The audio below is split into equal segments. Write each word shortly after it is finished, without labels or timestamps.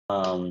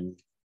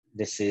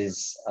This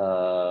is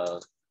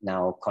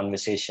now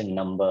conversation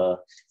number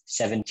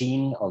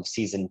 17 of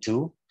season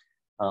 2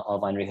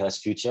 of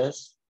Unrehearsed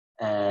Futures.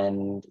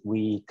 And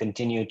we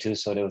continue to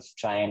sort of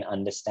try and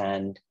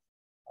understand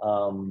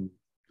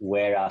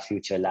where our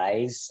future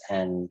lies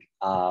and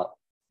our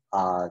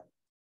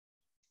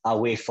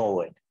way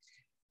forward.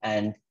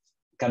 And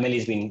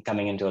Kamili's been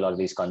coming into a lot of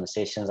these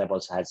conversations. I've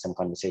also had some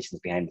conversations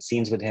behind the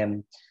scenes with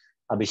him.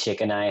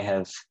 Abhishek and I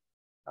have,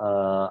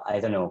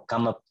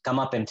 come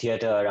up in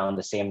theater around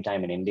the same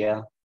time in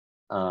India.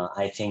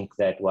 I think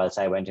that whilst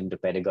I went into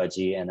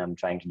pedagogy and I'm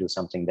trying to do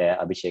something there,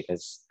 Abhishek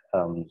has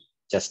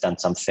just done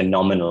some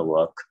phenomenal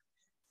work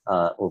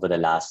over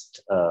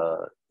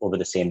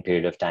the same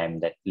period of time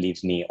that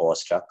leaves me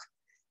awestruck.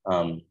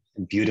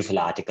 Beautiful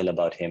article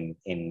about him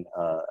in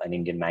an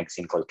Indian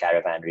magazine called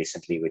Caravan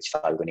recently, which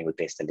Falguni will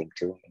paste the link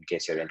to in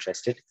case you're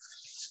interested.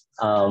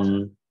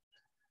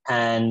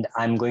 And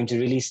I'm going to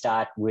really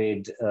start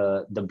with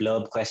the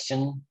blurb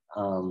question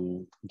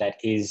that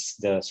is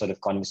the sort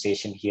of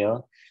conversation here.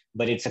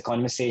 But it's a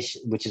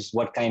conversation which is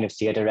what kind of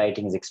theater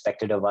writing is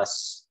expected of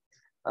us,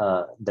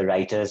 the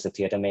writers, the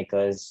theater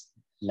makers,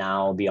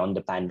 now beyond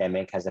the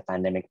pandemic. Has the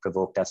pandemic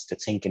provoked us to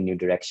think in new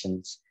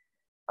directions?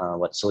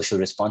 What social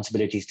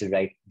responsibilities do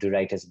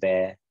writers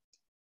bear?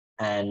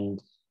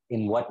 And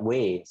in what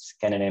ways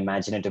can an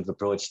imaginative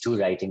approach to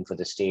writing for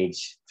the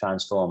stage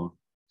transform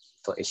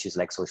for issues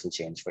like social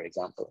change, for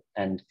example?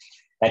 And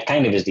that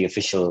kind of is the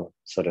official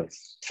sort of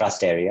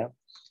thrust area.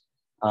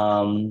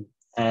 We'll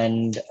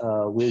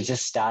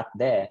just start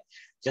there.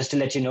 Just to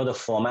let you know the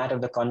format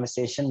of the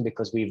conversation,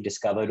 because we've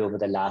discovered over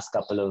the last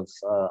couple of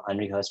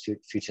Unrehearsed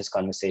Futures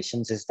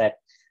conversations, is that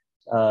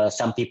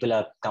some people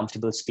are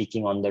comfortable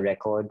speaking on the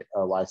record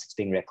whilst it's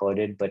being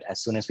recorded, but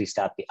as soon as we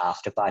start the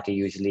after party,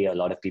 usually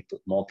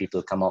more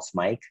people come off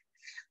mic.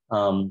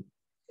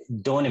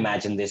 Don't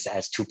imagine this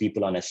as 2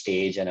 people on a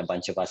stage and a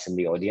bunch of us in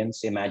the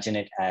audience. Imagine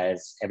it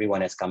as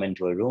everyone has come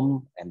into a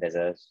room and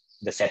the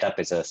setup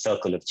is a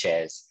circle of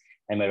chairs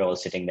and we're all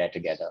sitting there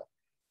together.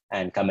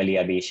 And Kamili,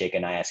 Abhishek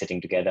and I are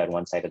sitting together on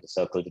one side of the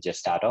circle to just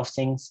start off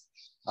things.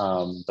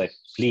 But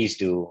please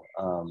do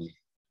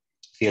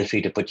feel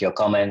free to put your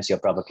comments, your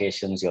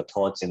provocations, your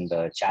thoughts in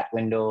the chat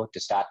window to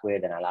start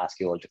with, and I'll ask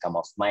you all to come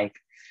off mic.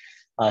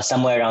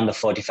 Somewhere around the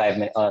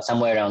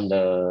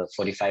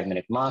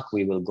 45-minute mark,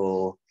 we will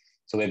go.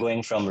 So we're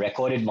going from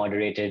recorded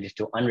moderated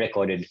to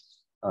unrecorded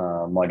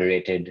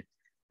moderated.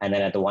 And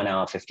then at the 1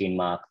 hour 15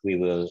 mark, we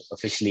will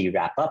officially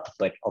wrap up.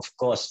 But of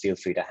course, feel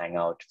free to hang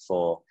out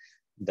for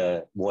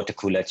the water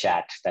cooler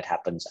chat that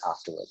happens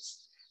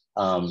afterwards.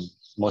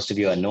 Most of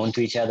you are known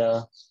to each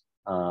other.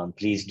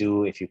 Please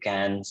do, if you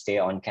can, stay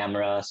on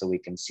camera so we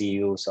can see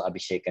you. So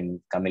Abhishek and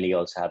Kamili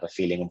also have a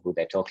feeling of who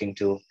they're talking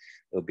to. It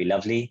would be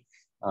lovely.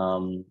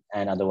 And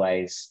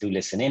otherwise, do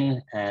listen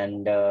in.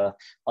 And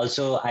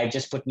also, I've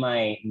just put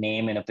my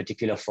name in a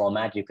particular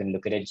format. You can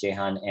look at it,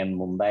 Jehan M.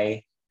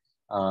 Mumbai,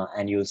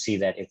 and you'll see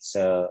that it's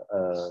a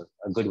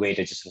good way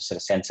to just sort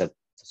of sense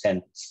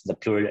the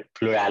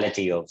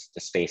plurality of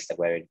the space that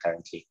we're in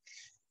currently.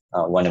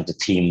 One of the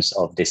themes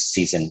of this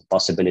season: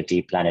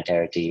 possibility,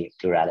 planetarity,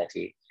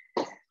 plurality.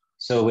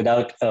 So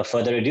without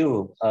further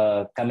ado,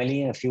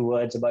 Kamili, a few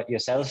words about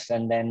yourself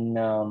and then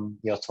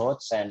your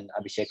thoughts, and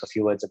Abhishek, a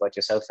few words about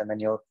yourself and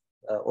then your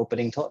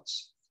opening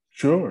thoughts.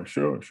 Sure.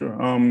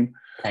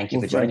 Thank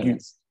you for joining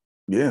us.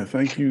 Yeah,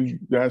 thank you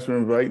guys for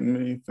inviting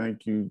me.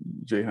 Thank you,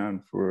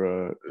 Jehan,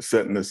 for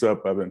setting this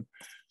up. I've been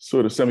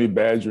sort of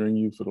semi-badgering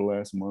you for the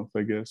last month,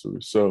 I guess, or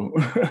so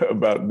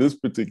about this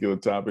particular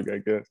topic, I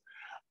guess.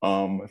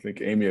 I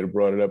think Amy had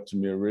brought it up to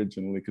me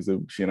originally because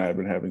she and I have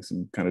been having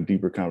some kind of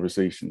deeper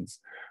conversations,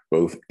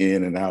 both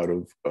in and out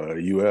of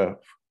UF.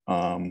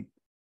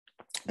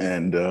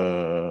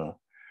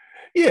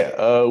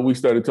 We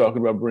started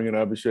talking about bringing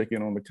Abhishek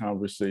in on the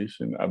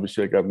conversation.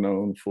 Abhishek I've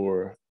known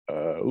for,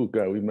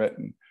 we met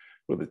in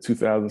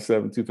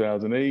 2007,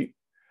 2008.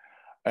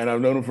 And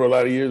I've known him for a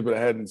lot of years, but I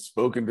hadn't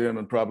spoken to him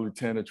in probably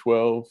 10 or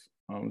 12.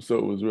 So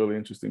it was really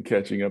interesting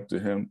catching up to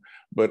him.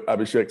 But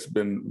Abhishek's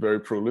been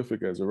very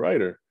prolific as a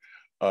writer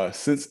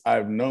since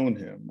I've known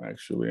him,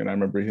 actually. And I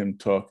remember him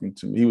talking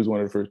to me. He was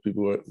one of the first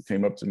people who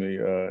came up to me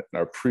in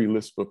our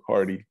pre-LISPA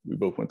party. We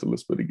both went to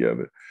LISPA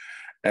together.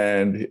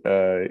 And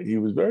he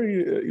was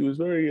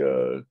very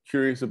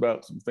curious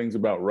about some things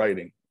about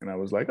writing. And I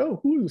was like, oh,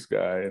 who is this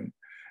guy?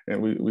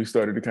 And we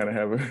started to kind of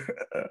have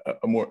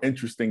a more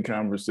interesting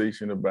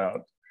conversation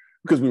about,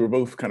 because we were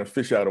both kind of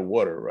fish out of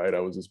water, right? I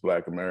was this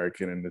Black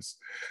American in this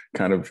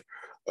kind of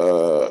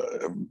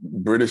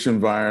British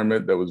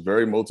environment that was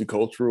very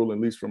multicultural, at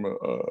least from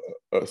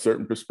a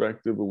certain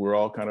perspective, but we're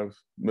all kind of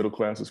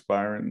middle-class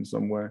aspirant in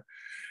some way.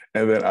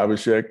 And then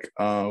Abhishek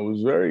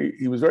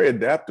was very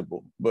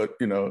adaptable, but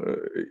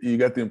you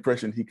got the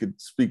impression he could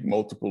speak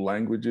multiple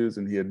languages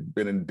and he had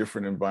been in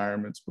different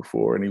environments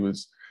before, and he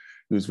was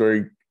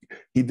very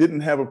he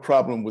didn't have a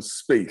problem with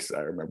space.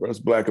 I remember us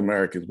Black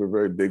Americans were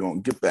very big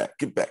on get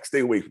back, stay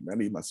away from me. I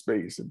need my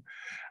space. And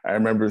I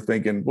remember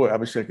thinking, boy,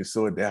 Abhishek is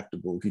so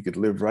adaptable. He could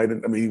live right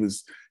in. I mean,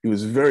 he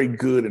was very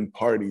good in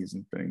parties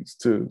and things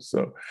too.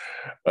 So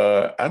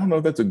I don't know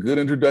if that's a good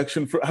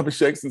introduction for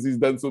Abhishek since he's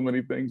done so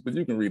many things, but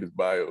you can read his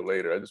bio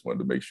later. I just wanted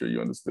to make sure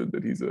you understood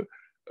that he's a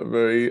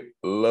very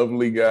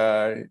lovely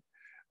guy.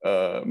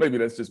 Maybe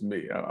that's just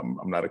me.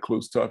 I'm not a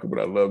close talker, but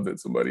I love that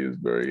somebody is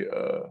very.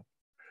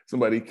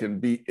 Somebody can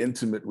be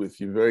intimate with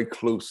you very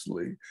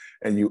closely,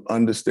 and you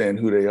understand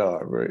who they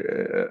are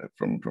very,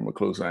 from a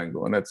close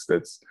angle, and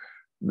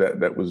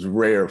that was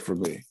rare for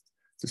me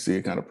to see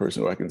a kind of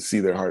person where I can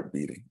see their heart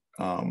beating.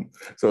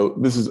 So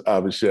this is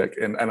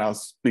Abhishek, and I'll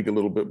speak a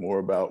little bit more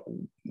about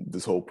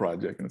this whole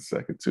project in a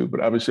second too. But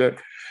Abhishek,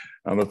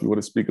 I don't know if you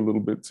want to speak a little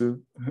bit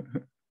too.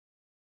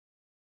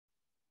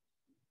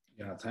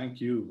 Yeah, thank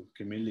you,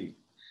 Camille.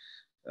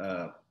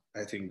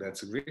 I think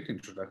that's a great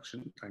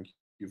introduction. Thank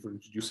you for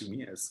introducing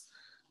me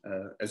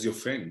as your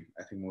friend,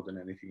 I think more than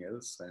anything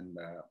else.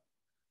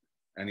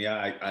 And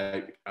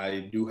yeah,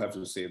 I do have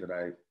to say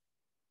that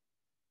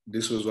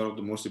this was one of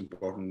the most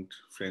important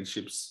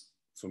friendships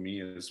for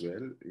me as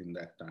well in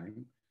that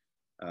time.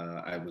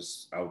 I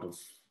was out of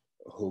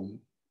home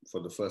for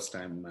the first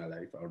time in my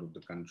life, out of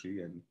the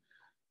country, and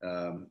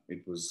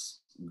it was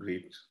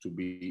great to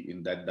be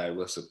in that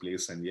diverse a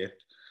place, and yet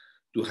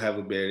to have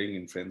a bearing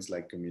in friends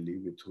like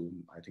Camille, with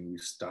whom I think we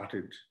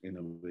started in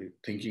a way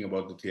thinking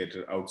about the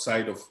theater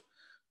outside of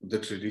the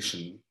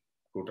tradition,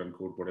 quote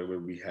unquote, whatever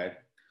we had.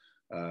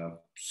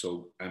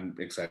 So I'm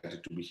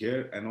excited to be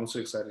here, and also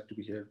excited to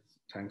be here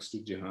thanks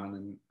to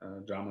Jehan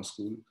and Drama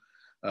School,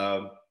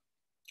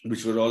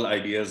 which were all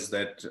ideas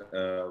that,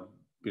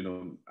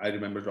 I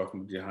remember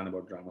talking to Jehan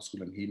about Drama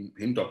School and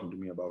him talking to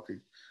me about it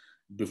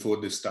before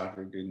this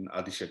started in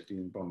Adishakti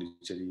in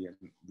Pondicherry, and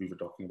we were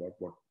talking about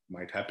what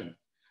might happen.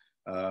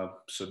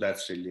 So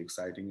that's really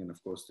exciting. And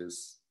of course,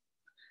 there's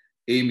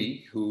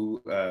Amy,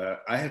 who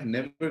I have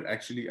never I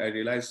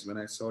realized when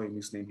I saw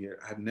Amy's name here,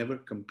 I have never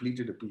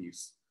completed a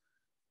piece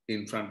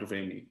in front of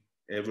Amy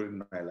ever in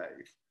my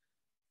life.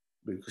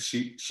 Because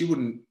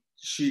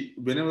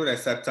whenever I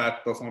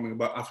start performing,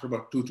 after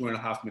about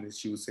 2.5 minutes,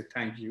 she would say,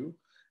 thank you.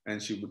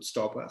 And she would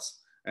stop us.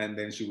 And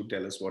then she would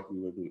tell us what we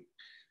were doing.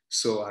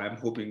 So I'm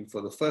hoping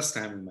for the first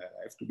time in my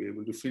life to be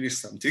able to finish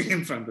something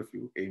in front of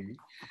you, Amy.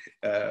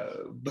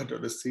 But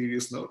on a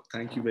serious note,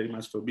 thank you very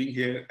much for being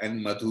here.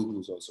 And Madhu,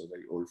 who's also a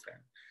very old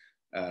friend.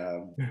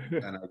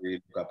 And I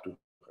really look up to her.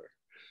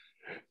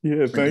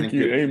 Yeah, thank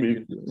you,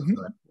 Amy.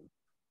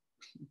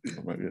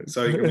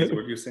 Sorry, Camille,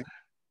 what you saying?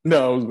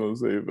 No, I was going to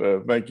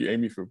say thank you,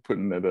 Amy, for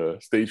putting that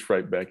stage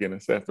fright back in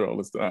us after all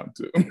this time,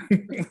 too.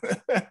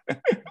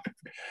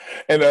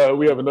 And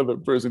we have another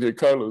person here,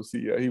 Carlos.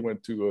 He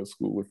went to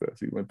school with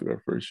us. He went through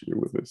our first year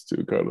with us,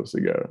 too, Carlos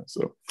Segarra.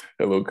 So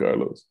hello,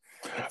 Carlos.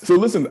 So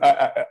listen,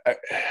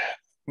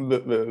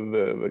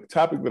 the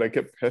topic that I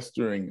kept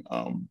pestering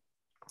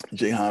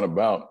Jehan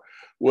about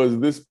was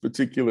this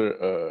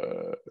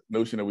particular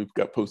notion that we've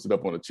got posted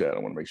up on the chat. I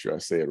want to make sure I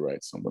say it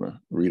right, so I'm going to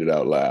read it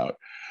out loud.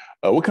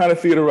 What kind of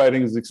theater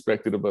writing is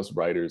expected of us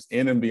writers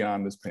in and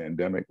beyond this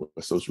pandemic? What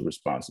social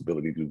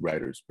responsibility do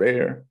writers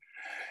bear?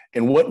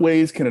 In what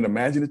ways can an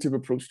imaginative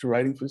approach to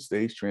writing for the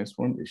stage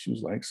transform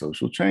issues like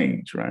social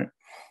change, right?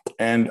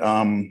 And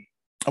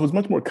I was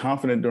much more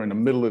confident during the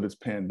middle of this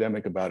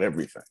pandemic about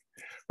everything,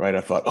 right?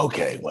 I thought,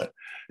 okay, well,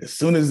 as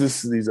soon as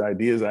these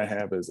ideas I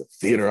have as a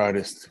theater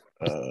artist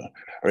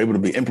are able to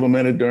be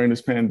implemented during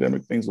this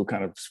pandemic, things will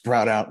kind of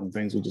sprout out and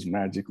things will just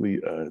magically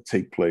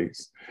take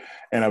place.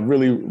 And I've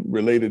really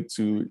related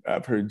to,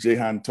 I've heard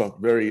Jehan talk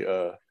very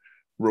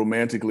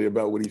romantically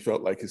about what he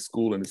felt like his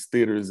school and his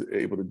theater is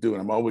able to do.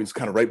 And I'm always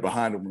kind of right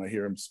behind him when I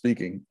hear him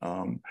speaking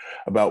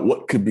about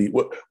what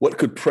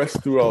could press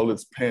through all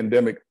this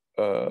pandemic,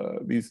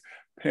 these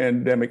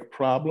pandemic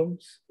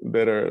problems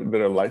that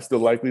are still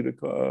likely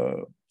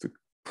to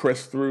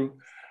press through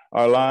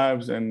our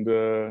lives,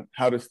 and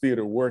how does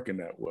theater work in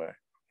that way?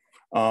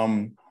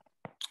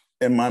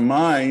 In my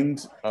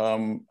mind,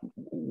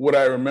 what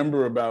I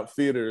remember about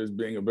theater is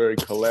being a very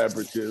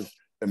collaborative,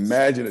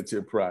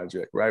 imaginative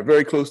project, right?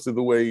 Very close to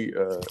the way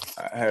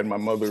I had my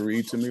mother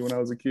read to me when I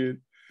was a kid.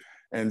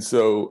 And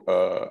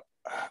so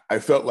I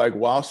felt like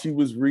while she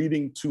was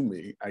reading to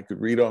me, I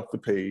could read off the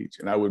page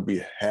and I would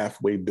be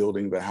halfway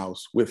building the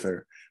house with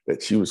her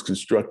that she was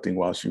constructing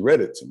while she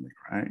read it to me,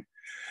 right?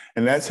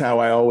 And that's how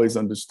I always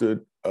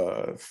understood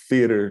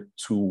theater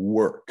to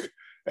work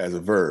as a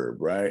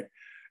verb, right?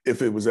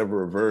 If it was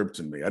ever a verb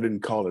to me, I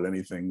didn't call it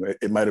anything.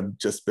 It might have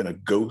just been a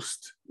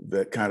ghost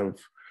that kind of,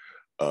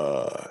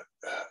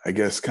 I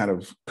guess, kind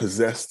of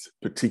possessed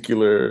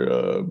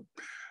particular,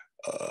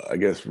 I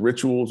guess,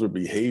 rituals or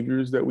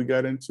behaviors that we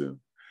got into.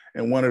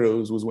 And one of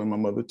those was when my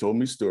mother told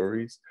me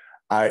stories.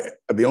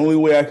 The only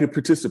way I could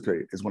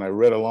participate is when I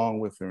read along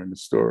with her in the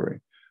story.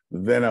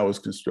 Then I was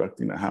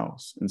constructing the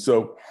house. And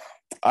so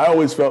I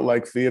always felt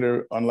like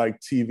theater, unlike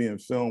TV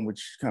and film,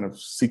 which kind of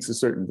seeks a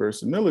certain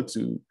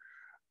verisimilitude,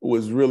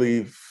 was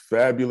really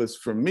fabulous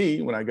for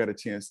me when I got a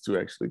chance to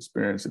actually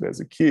experience it as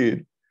a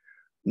kid,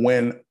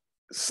 when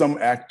some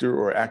actor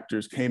or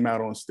actors came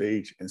out on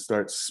stage and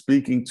start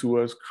speaking to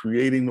us,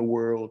 creating the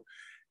world.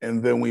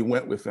 And then we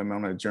went with them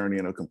on a journey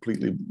in a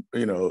completely,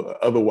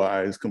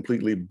 otherwise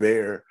completely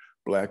bare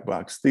black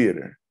box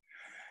theater.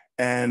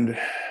 And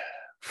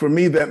for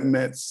me, that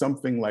meant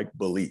something like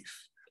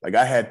belief. Like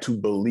I had to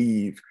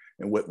believe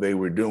in what they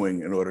were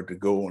doing in order to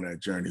go on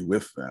that journey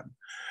with them.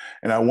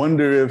 And I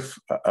wonder if,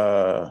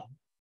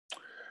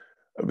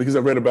 because I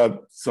read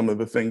about some of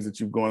the things that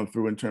you've gone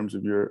through in terms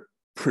of your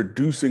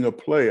producing a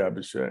play,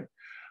 Abhishek,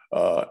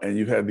 and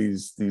you've had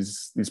these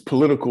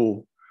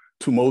political,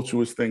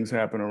 tumultuous things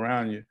happen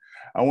around you.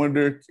 I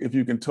wonder if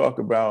you can talk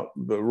about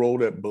the role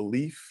that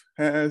belief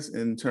has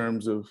in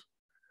terms of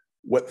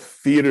what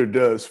theater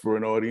does for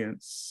an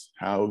audience,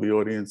 how the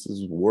audience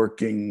is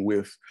working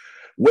with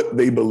what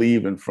they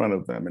believe in front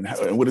of them, and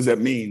what does that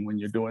mean when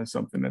you're doing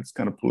something that's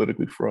kind of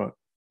politically fraught?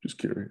 Just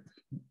curious.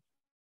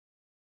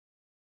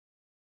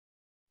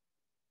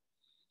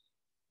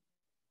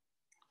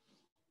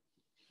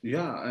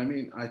 Yeah, I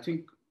mean, I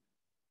think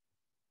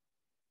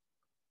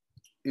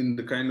in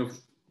the kind of,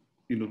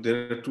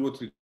 there are 2 or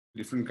 3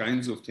 different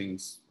kinds of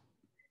things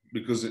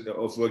because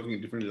of working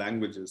in different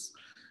languages.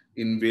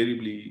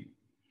 Invariably,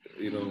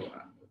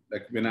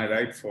 like when I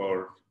write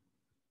for,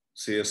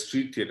 say, a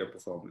street theater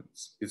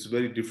performance, it's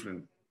very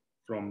different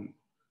from,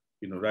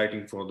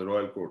 writing for the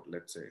Royal Court,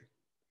 let's say,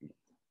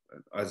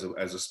 as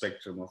a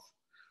spectrum of,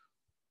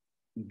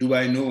 do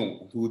I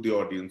know who the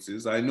audience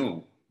is? I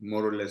know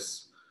more or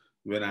less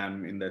when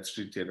I'm in that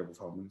street theater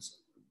performance.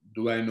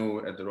 Do I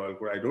know at the Royal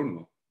Court? I don't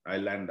know. I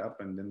land up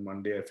and then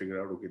one day I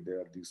figure out, okay, there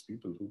are these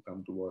people who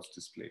come to watch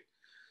this play.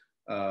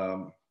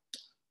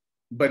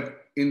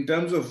 But in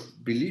terms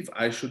of belief,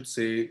 I should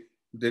say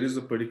there is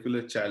a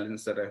particular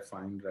challenge that I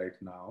find right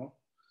now.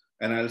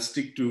 And I'll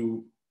stick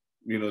to,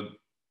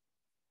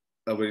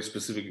 a very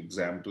specific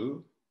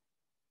example.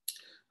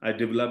 I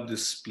developed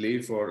this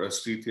play for a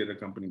street theater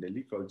company in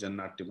Delhi called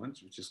Jannat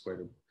Manch, which is quite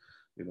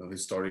a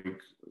historic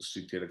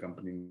street theater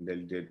company in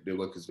Delhi. Their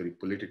work is very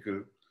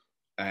political.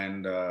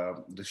 And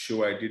the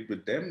show I did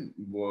with them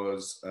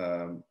was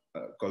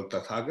called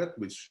Tathagat,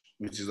 which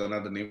is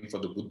another name for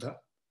the Buddha.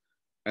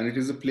 And it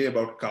is a play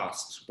about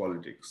caste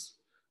politics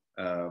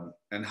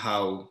and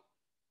how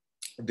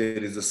there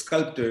is a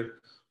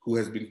sculptor who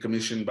has been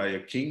commissioned by a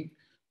king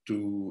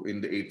in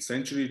the 8th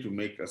century to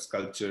make a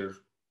sculpture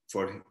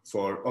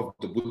of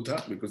the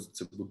Buddha, because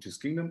it's a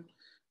Buddhist kingdom,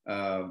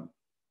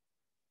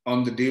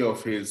 on the day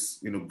of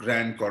his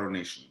grand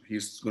coronation.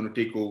 He's going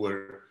to take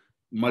over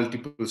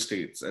multiple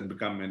states and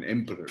become an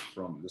emperor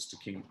from just a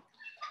king.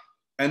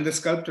 And the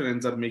sculptor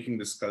ends up making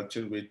this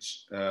sculpture,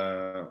 which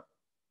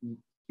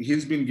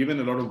he's been given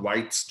a lot of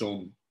white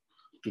stone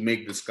to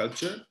make the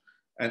sculpture.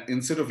 And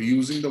instead of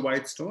using the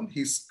white stone,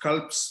 he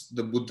sculpts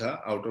the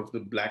Buddha out of the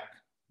black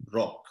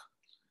rock.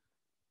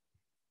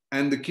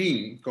 And the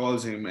king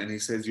calls him and he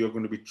says, you're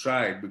going to be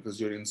tried because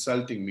you're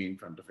insulting me in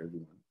front of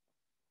everyone.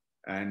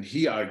 And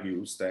he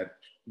argues that,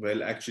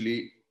 well,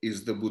 actually,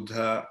 is the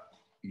Buddha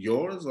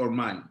yours or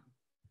mine?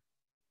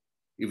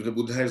 If the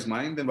Buddha is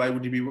mine, then why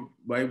would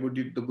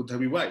the Buddha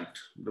be white?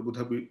 The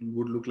Buddha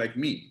would look like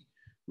me,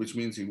 which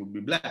means he would be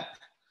black.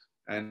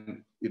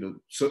 And,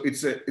 so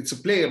it's a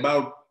play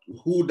about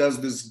who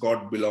does this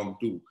God belong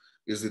to?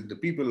 Is it the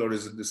people or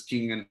is it this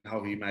king and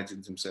how he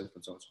imagines himself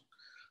and so on?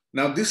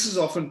 Now, this is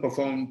often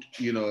performed,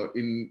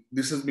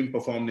 this has been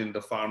performed in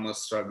the farmer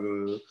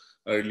struggle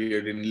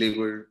earlier in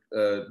labor.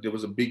 There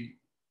was a big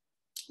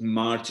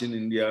march in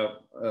India,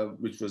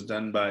 which was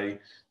done by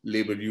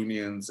labor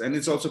unions. And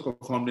it's also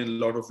performed in a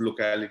lot of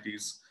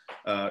localities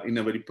in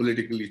a very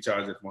politically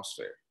charged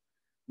atmosphere.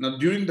 Now,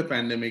 during the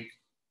pandemic,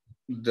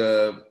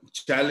 the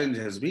challenge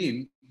has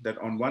been that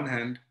on one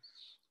hand,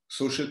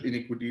 social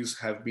inequities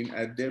have been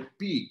at their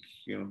peak.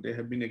 They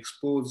have been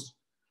exposed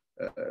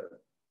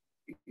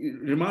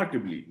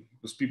remarkably,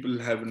 because people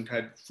haven't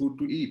had food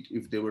to eat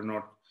if they were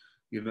not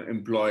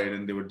employed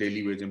and they were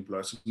daily wage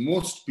employees.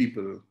 Most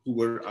people who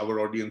were our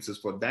audiences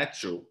for that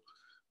show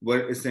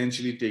were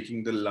essentially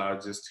taking the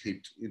largest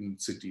hit in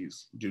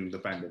cities during the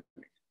pandemic,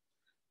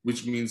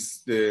 which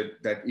means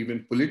that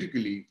even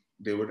politically,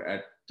 they were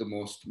at the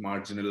most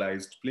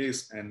marginalized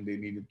place and they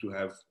needed to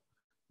have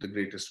the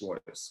greatest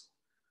voice.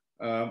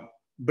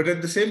 But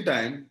at the same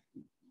time,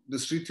 the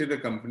street theater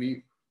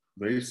company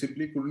very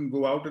simply couldn't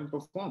go out and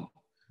perform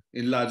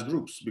in large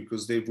groups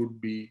because they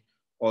would be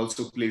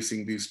also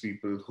placing these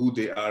people who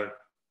they are,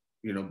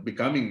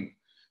 becoming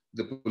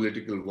the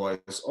political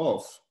voice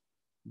of,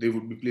 they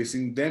would be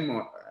placing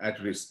them at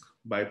risk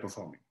by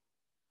performing.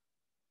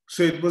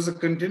 So it was a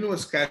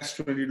continuous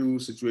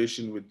catch-22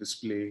 situation with this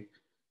play,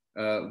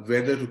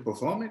 whether to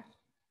perform it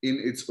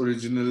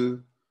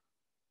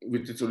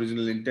with its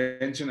original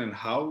intention, and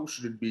how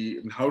should it be,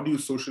 and how do you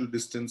social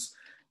distance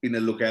in a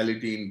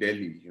locality in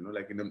Delhi,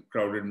 like in a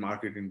crowded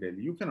market in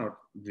Delhi. You cannot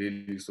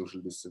really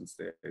social distance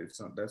there.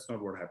 That's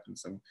not what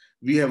happens. I mean,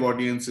 we have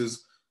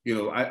audiences,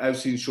 I've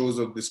seen shows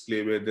of this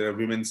play where there are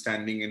women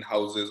standing in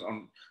houses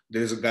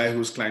there's a guy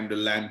who's climbed a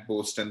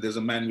lamppost, and there's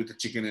a man with a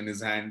chicken in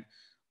his hand.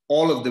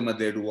 All of them are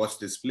there to watch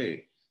this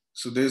play.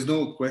 So there's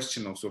no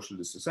question of social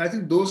distance. I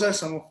think those are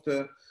some of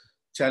the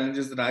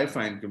challenges that I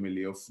find,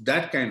 Camille, of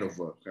that kind of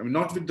work. I mean,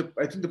 not with the,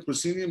 I think the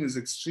proscenium is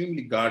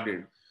extremely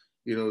guarded.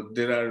 You know,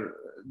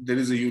 there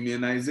is a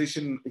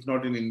unionization, if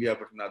not in India,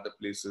 but in other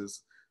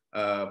places.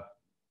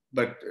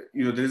 But,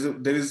 you know,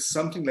 there is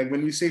something like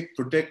when we say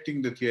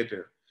protecting the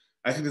theater,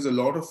 I think there's a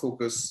lot of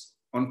focus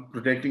on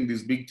protecting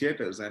these big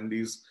theaters and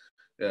these,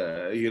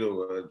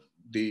 the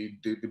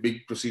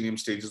big proscenium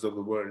stages of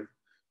the world.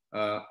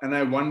 And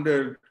I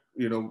wonder,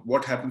 you know,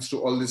 what happens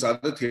to all this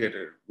other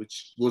theater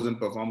which goes and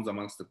performs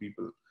amongst the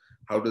people?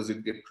 How does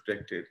it get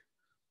protected?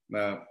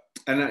 I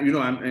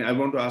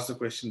want to ask the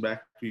question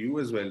back to you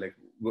as well. Like,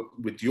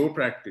 with your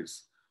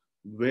practice,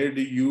 where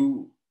do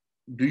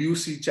you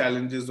see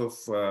challenges of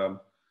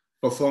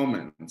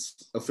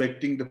performance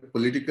affecting the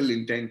political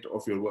intent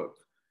of your work,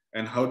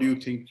 and how do you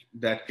think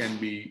that can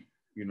be,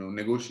 you know,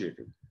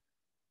 negotiated?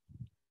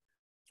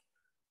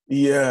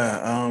 Yeah,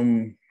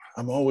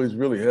 I'm always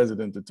really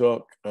hesitant to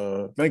talk.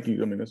 Thank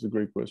you. I mean, that's a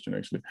great question,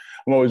 actually.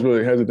 I'm always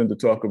really hesitant to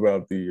talk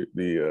about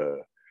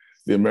the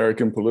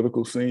American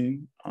political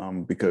scene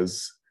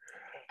because,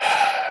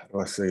 how do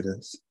I say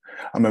this?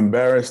 I'm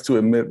embarrassed to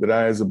admit that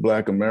I, as a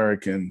Black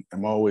American,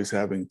 am always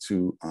having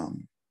to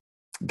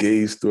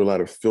gaze through a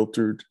lot of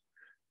filtered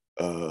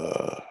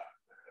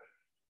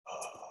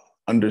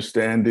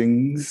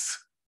understandings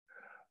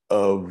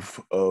of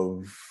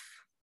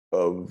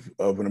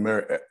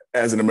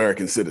as an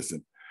American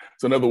citizen.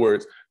 So in other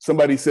words,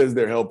 somebody says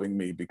they're helping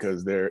me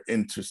because they're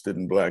interested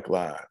in Black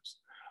lives.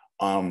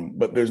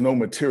 But there's no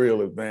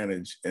material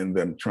advantage in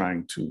them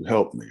trying to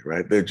help me,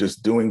 right? They're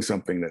just doing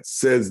something that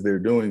says they're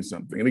doing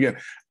something. And again,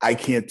 I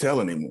can't tell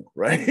anymore,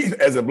 right?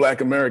 As a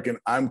Black American,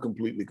 I'm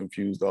completely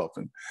confused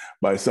often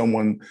by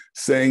someone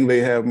saying they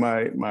have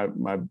my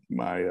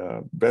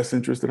best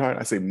interest at heart.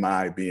 I say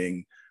my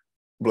being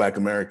Black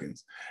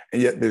Americans.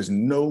 And yet there's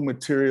no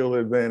material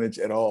advantage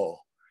at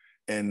all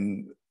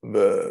in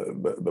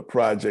the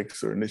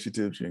projects or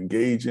initiatives you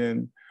engage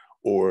in,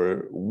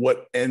 or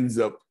what ends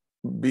up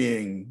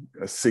being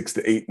a 6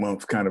 to 8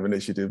 month kind of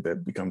initiative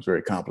that becomes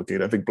very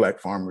complicated. I think Black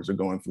farmers are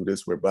going through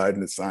this, where Biden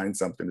has signed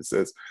something that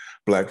says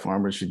Black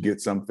farmers should get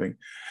something.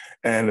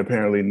 And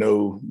apparently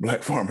no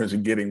Black farmers are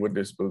getting what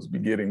they're supposed to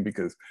be getting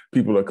because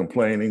people are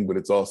complaining, but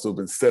it's also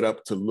been set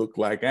up to look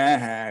like,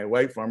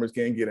 white farmers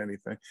can't get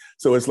anything.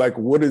 So it's like,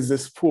 what is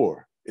this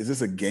for? Is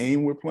this a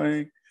game we're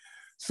playing?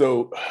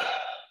 So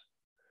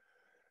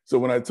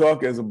when I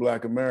talk as a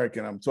Black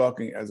American, I'm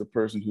talking as a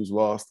person who's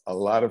lost a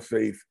lot of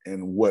faith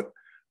in what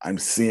I'm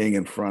seeing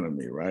in front of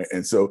me, right?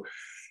 And so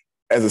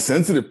as a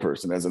sensitive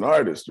person, as an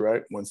artist,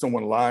 right, when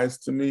someone lies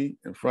to me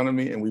in front of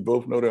me and we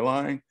both know they're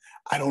lying,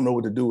 I don't know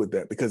what to do with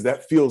that, because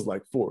that feels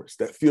like force.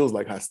 That feels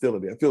like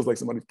hostility. It feels like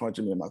somebody's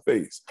punching me in my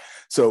face.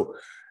 So,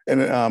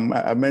 and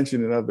I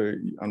mentioned in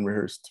other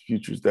Unrehearsed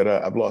Futures that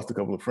I've lost a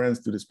couple of friends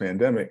through this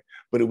pandemic,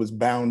 but it was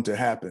bound to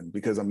happen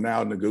because I'm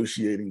now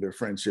negotiating their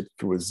friendship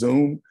through a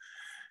Zoom.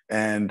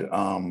 And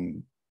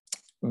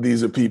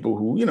these are people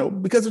who, you know,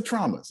 because of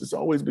traumas, it's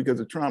always because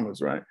of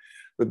traumas, right?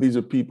 But these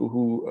are people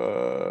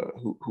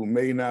who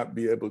may not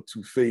be able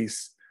to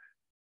face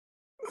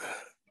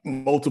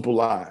multiple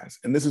lies.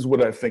 And this is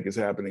what I think is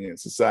happening in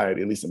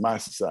society, at least in my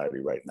society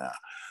right now,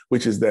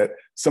 which is that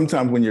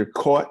sometimes when you're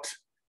caught,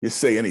 you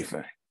say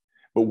anything.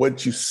 But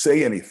once you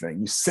say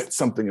anything, you set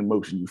something in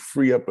motion, you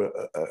free up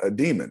a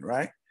demon,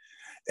 right?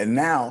 And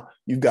now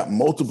you've got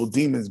multiple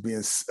demons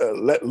being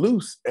let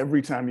loose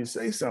every time you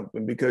say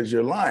something because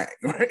you're lying,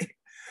 right?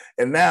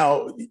 And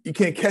now you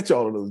can't catch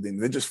all of those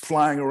demons. They're just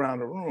flying around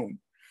the room.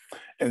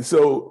 And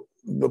so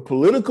the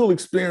political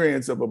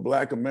experience of a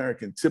Black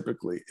American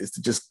typically is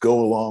to just go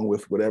along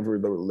with whatever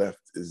the left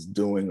is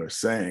doing or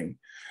saying,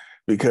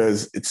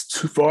 because it's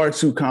far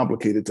too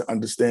complicated to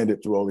understand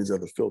it through all these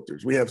other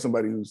filters. We have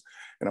somebody who's,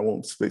 and I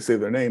won't say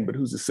their name, but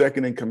who's the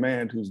second in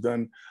command, who's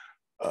done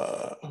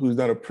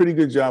a pretty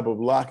good job of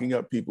locking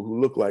up people who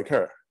look like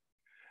her.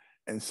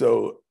 And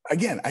so,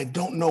 again, I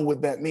don't know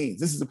what that means.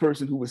 This is a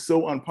person who was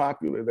so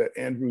unpopular that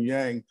Andrew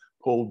Yang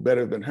polled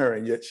better than her,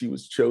 and yet she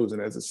was chosen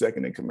as a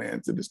second in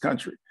command to this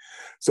country.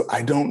 So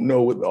I don't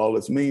know what all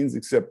this means,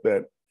 except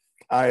that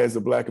I, as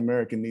a Black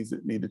American,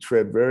 need to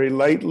tread very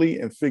lightly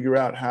and figure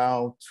out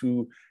how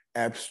to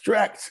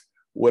abstract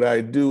what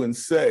I do and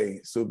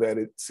say so that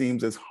it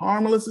seems as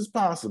harmless as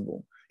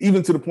possible,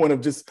 even to the point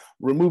of just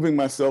removing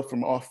myself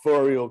from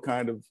authorial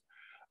kind of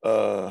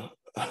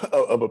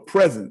a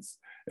presence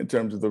in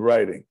terms of the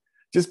writing,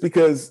 just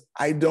because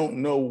I don't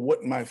know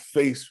what my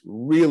face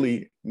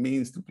really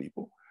means to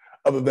people,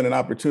 other than an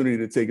opportunity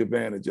to take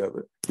advantage of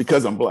it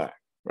because I'm Black,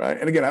 right?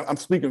 And again, I'm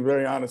speaking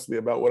very honestly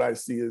about what I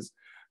see as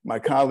my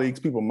colleagues,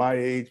 people my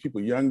age,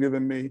 people younger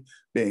than me,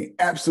 being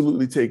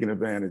absolutely taken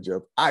advantage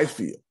of. I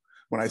feel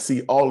when I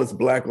see all this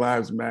Black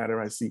Lives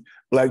Matter, I see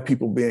Black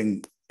people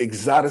being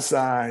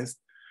exoticized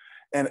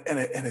And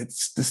it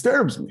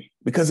disturbs me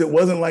because it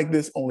wasn't like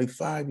this only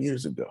 5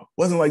 years ago. It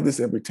wasn't like this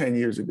every 10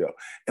 years ago.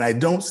 And I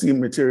don't see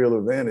material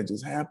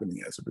advantages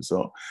happening as a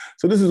result.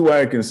 So this is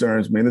why it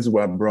concerns me. And this is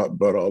why I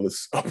brought all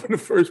this up in the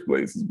first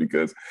place, is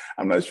because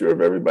I'm not sure if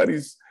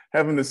everybody's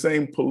having the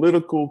same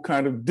political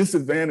kind of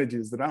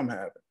disadvantages that I'm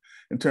having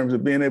in terms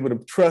of being able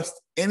to trust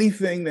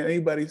anything that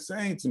anybody's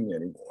saying to me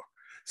anymore,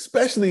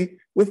 especially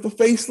with a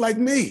face like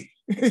me,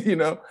 you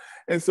know?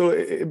 And so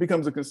it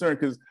becomes a concern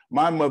because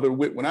my mother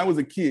wit, when I was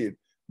a kid,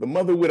 the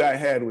mother wit I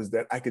had was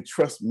that I could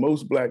trust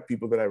most Black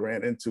people that I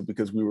ran into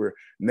because we were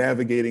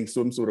navigating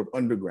some sort of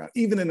underground,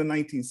 even in the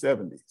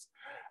 1970s.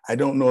 I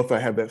don't know if I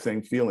have that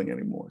same feeling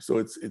anymore. So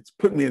it's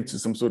put me into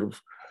some sort of,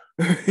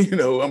 you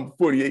know, I'm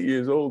 48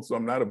 years old, so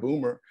I'm not a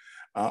boomer.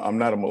 I'm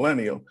not a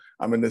millennial.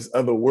 I'm in this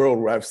other world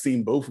where I've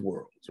seen both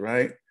worlds,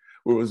 right?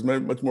 Where it was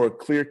much more a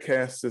clear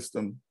caste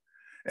system.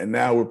 And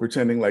now we're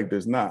pretending like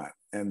there's not.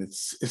 And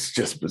it's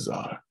just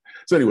bizarre.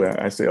 So anyway,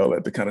 I say all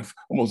that to kind of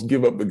almost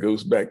give up the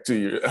ghost back to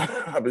you,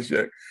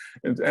 Abhishek.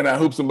 And I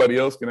hope somebody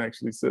else can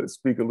actually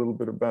speak a little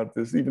bit about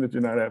this. Even if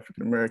you're not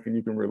African-American,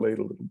 you can relate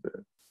a little bit.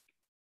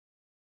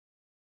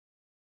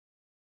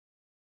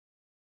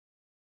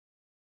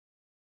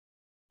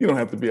 You don't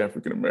have to be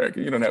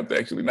African-American. You don't have to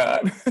actually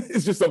not.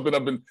 It's just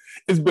something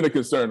it's been a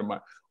concern of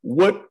mine.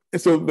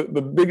 So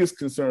the biggest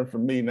concern for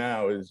me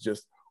now is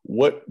just,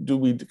 what do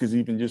we, because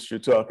even just you're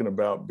talking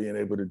about being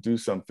able to do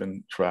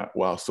something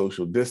while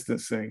social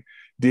distancing,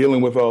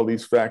 dealing with all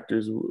these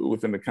factors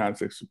within the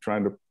context of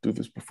trying to do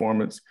this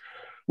performance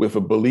with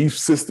a belief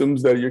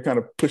systems that you're kind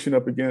of pushing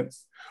up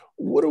against.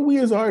 What are we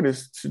as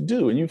artists to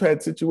do? And you've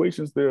had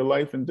situations that are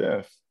life and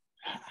death.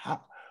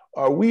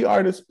 Are we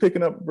artists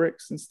picking up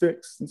bricks and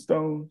sticks and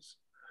stones?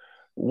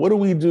 What do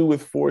we do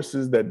with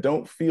forces that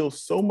don't feel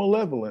so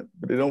malevolent,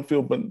 but they don't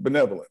feel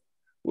benevolent?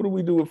 What do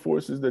we do with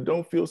forces that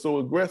don't feel so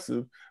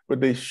aggressive,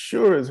 but they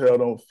sure as hell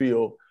don't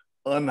feel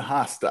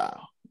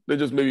unhostile? They're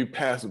just maybe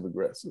passive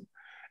aggressive.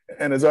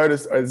 And as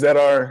artists, is that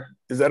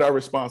our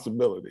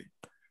responsibility?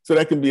 So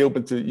that can be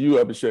open to you,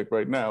 Abhishek,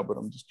 right now, but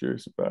I'm just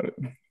curious about it.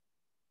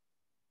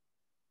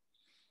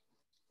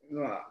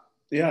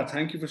 Yeah,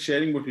 thank you for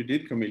sharing what you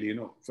did, Camille. You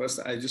know, first,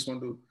 I just want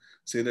to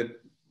say that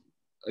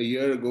a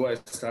year ago, I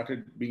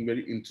started being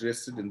very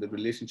interested in the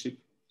relationship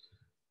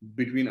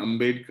between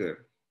Ambedkar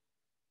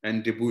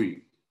and Du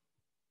Bois.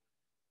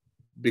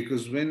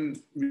 Because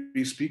when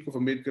we speak of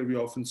Ambedkar, we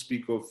often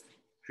speak of,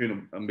 you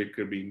know,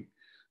 Ambedkar being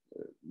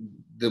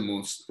the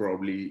most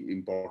probably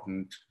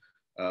important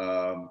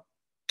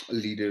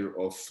leader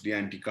of the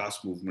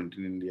anti-caste movement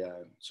in India,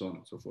 and so on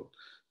and so forth.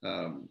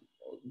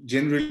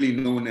 Generally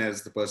known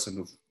as the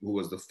person who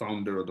was the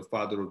founder or the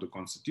father of the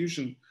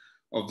constitution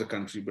of the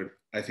country, but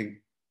I think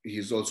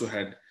he's also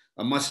had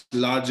a much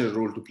larger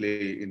role to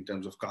play in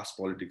terms of caste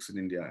politics in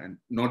India, and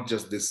not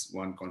just this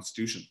one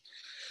constitution.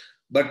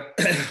 But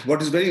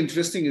what is very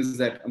interesting is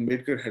that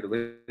Ambedkar had a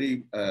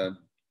very,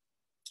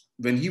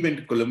 when he went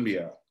to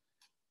Columbia,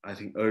 I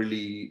think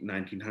early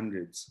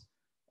 1900s,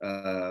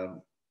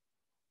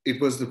 it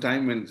was the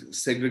time when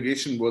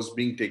segregation was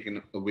being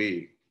taken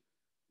away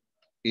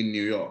in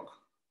New York.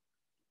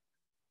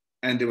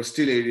 And there were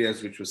still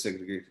areas which were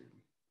segregated.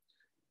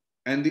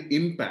 And the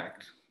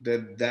impact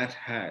that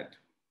had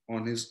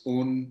on his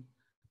own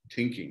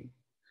thinking,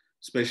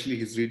 especially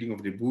his reading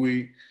of Du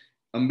Bois,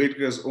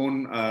 Ambedkar's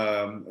own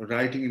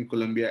writing in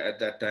Columbia at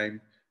that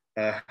time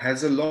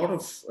has a lot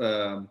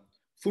of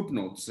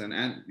footnotes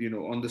and you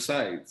know, on the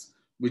sides,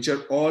 which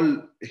are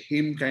all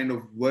him kind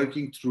of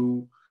working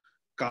through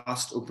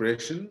caste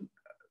oppression,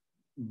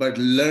 but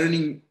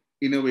learning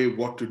in a way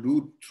what to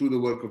do through the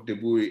work of Du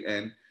Bois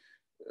and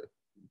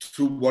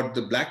through what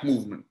the Black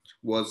movement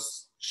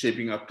was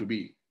shaping up to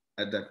be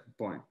at that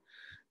point.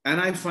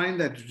 And I find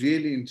that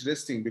really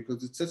interesting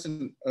because it's such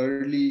an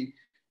early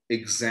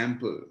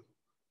example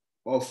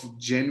of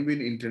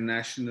genuine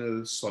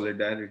international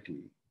solidarity,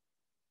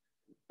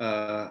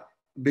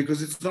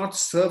 because it's not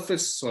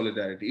surface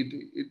solidarity.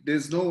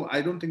 There's no,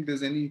 I don't think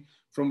there's any,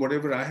 from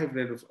whatever I have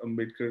read of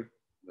Ambedkar,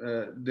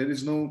 there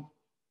is no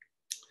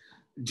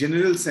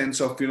general sense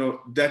of, you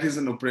know, that is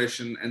an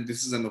oppression and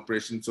this is an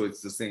oppression, so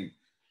it's the same.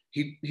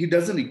 He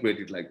doesn't equate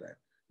it like that.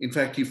 In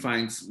fact, he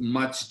finds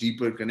much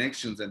deeper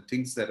connections and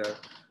things that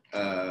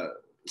are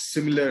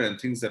similar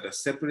and things that are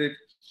separate.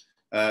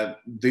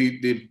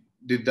 The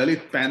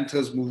Dalit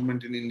Panthers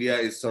movement in India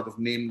is sort of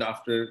named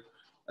after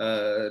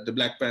the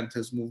Black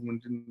Panthers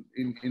movement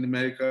in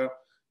America.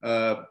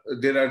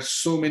 There are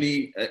so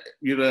many,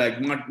 you know,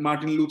 like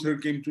Martin Luther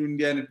came to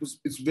India, and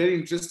it's very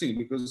interesting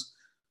because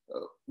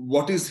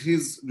what is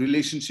his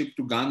relationship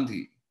to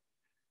Gandhi?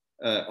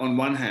 On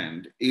one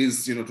hand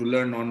is, you know, to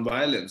learn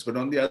non-violence, but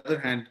on the other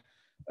hand,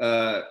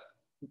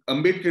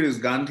 Ambedkar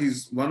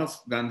is one of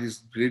Gandhi's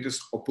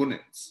greatest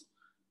opponents.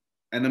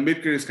 And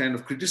Ambedkar is kind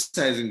of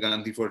criticizing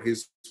Gandhi for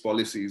his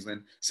policies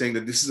and saying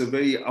that this is a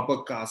very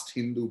upper caste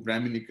Hindu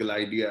Brahminical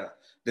idea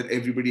that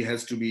everybody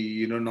has to be,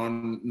 you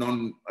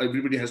know,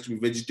 everybody has to be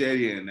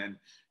vegetarian, and,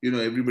 you know,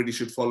 everybody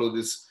should follow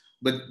this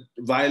but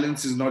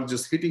violence is not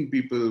just hitting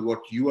people.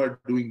 What you are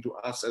doing to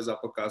us as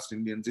upper caste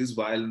Indians is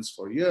violence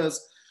for years.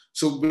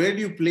 So where do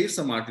you place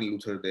a Martin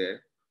Luther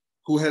there,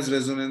 who has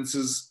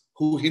resonances,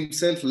 who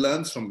himself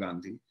learns from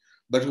Gandhi,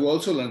 but who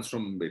also learns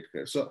from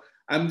Ambedkar? So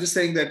I'm just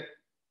saying that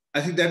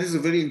I think that is a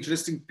very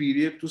interesting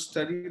period to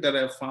study that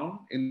I've found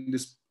in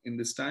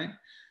this time,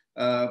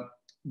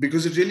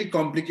 because it really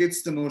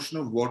complicates the notion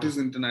of what is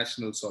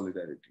international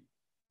solidarity.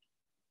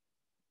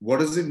 What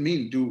does it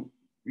mean to,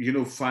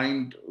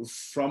 find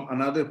from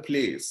another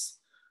place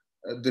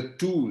the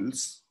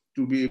tools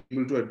to be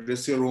able to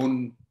address your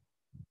own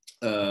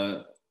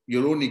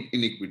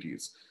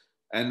iniquities?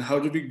 And how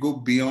do we go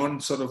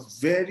beyond sort of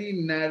very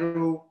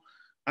narrow,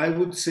 I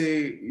would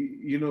say,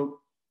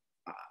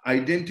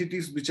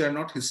 identities which are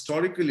not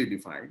historically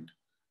defined,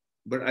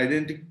 but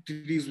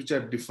identities which are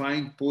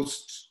defined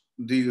post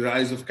the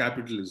rise of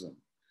capitalism?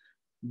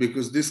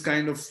 Because this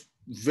kind of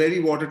very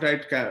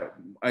watertight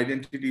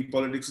identity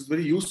politics is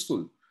very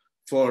useful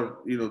for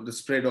the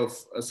spread of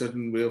a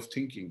certain way of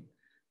thinking.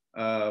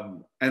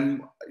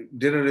 And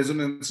there are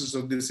resonances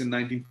of this in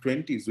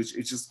 1920s,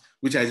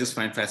 which I just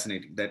find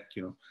fascinating. That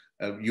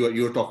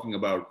you're talking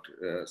about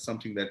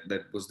something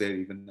that was there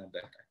even at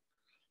that time.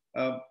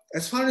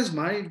 As far as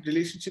my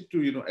relationship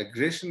to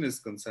aggression is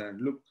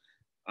concerned, look,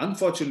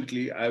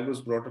 unfortunately, I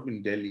was brought up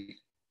in Delhi.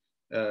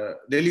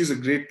 Delhi is a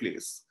great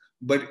place,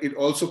 but it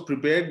also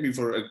prepared me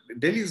for.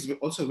 Delhi is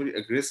also a very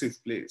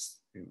aggressive place.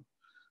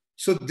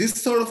 So this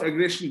sort of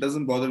aggression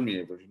doesn't bother me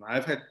ever.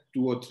 I've had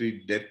 2 or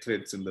 3 death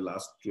threats in the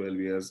last 12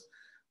 years,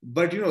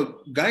 but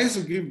guys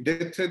who give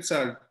death threats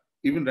are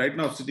even right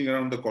now sitting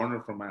around the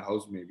corner from my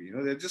house. Maybe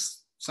they're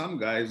just some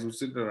guys who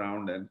sit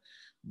around and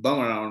bum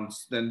around,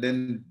 and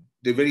then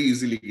they very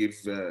easily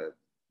give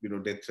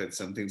death threats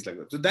and things like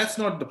that. So that's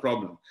not the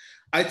problem.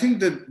 I think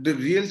the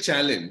real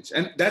challenge,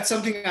 and that's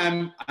something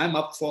I'm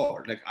up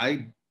for. Like,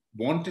 I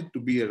wanted to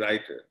be a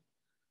writer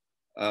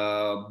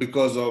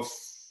because of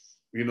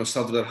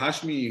Safdar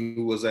Hashmi,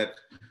 who was at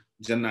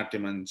Jannat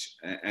Manch,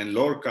 and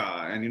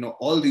Lorca, and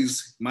all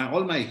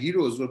my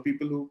heroes were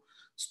people who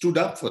stood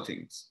up for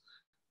things.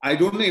 I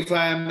don't know if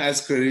I am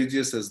as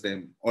courageous as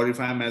them, or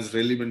if I am as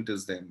relevant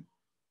as them,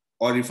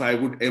 or if I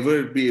would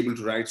ever be able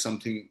to write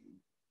something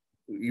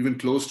even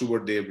close to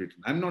what they have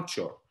written. I'm not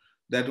sure.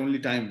 That only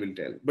time will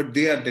tell. But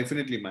they are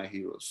definitely my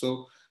heroes.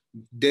 So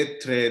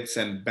death threats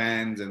and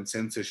bans and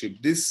censorship,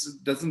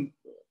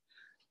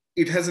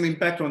 it has an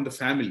impact on the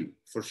family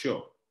for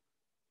sure.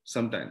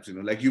 Sometimes,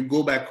 like you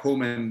go back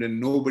home and then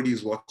nobody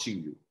is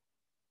watching you.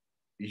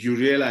 You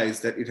realize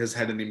that it has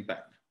had an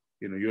impact.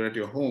 You're at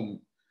your home.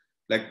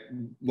 Like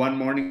one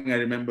morning, I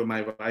remember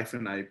my wife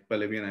and I,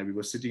 Pallavi and I, we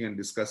were sitting and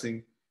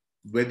discussing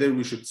whether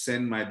we should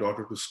send my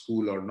daughter to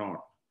school or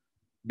not.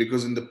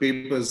 Because in the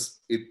papers,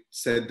 it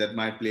said that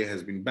my play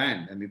has been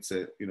banned. And it's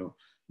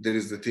there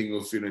is the thing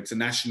of,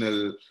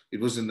 it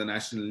was in the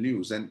national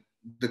news. And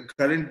the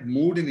current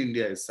mood in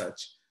India is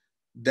such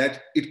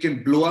that it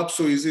can blow up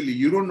so easily.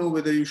 You don't know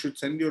whether you should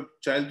send your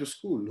child to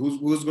school,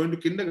 who's going to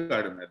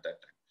kindergarten at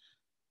that time.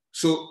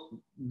 So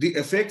the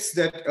effects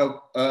that a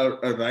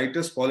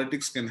writer's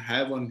politics can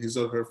have on his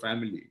or her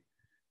family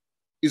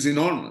is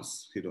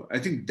enormous. I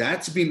think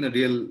that's been a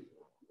real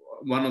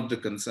one of the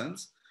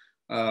concerns.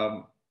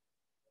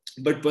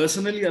 But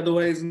personally,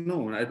 otherwise,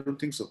 no, I don't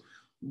think so.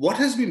 What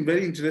has been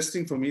very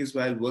interesting for me is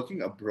while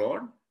working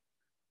abroad,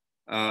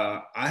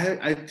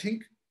 I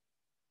think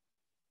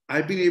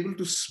I've been able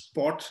to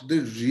spot the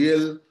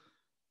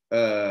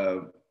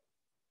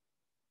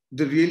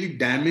really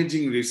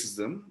damaging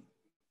racism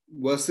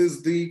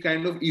versus the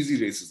kind of easy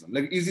racism.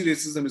 Like easy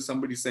racism is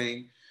somebody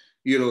saying,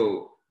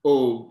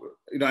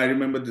 I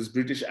remember this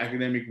British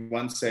academic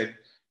once said,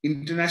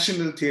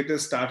 international theatre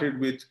started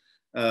with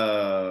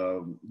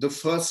the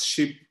first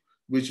ship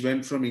which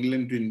went from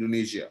England to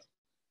Indonesia.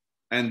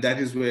 And that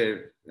is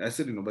where I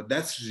said, but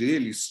that's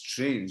really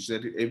strange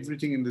that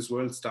everything in this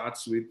world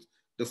starts with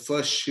the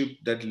first ship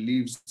that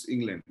leaves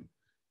England.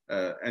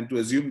 And to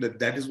assume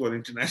that is what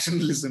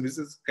internationalism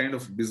is kind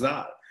of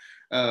bizarre.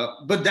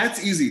 But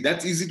that's easy.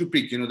 That's easy to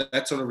pick,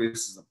 that sort of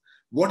racism.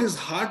 What is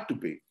hard to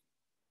pick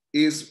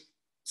is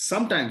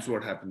sometimes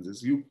what happens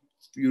is you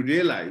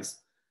realize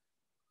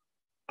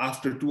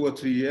after 2 or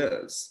 3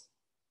 years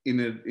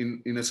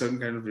in a certain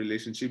kind of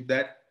relationship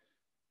that,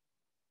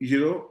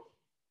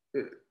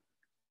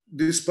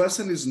 this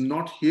person is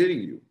not hearing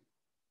you.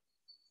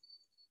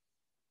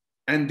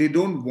 And they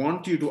don't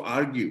want you to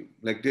argue.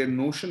 Like their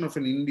notion of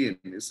an Indian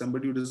is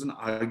somebody who doesn't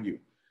argue,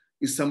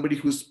 is somebody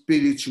who's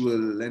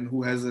spiritual and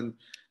who has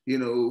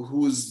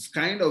who's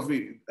kind of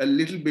a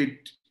little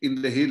bit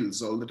in the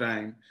hills all the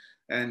time,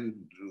 and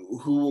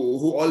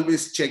who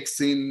always checks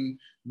in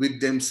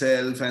with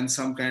themselves and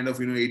some kind of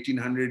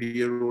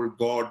 1800-year-old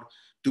god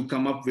to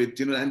come up with,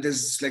 and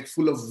there's like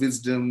full of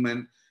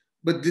wisdom.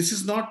 But this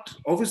is not,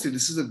 obviously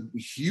this is a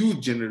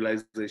huge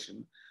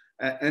generalization.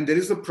 And there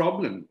is a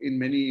problem in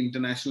many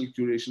international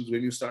curations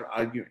when you start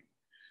arguing.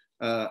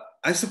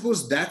 I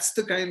suppose that's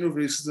the kind of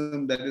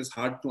racism that is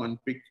hard to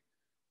unpick,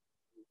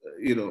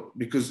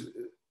 because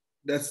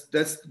that's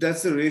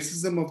the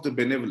racism of the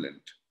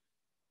benevolent,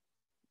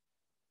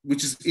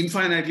 which is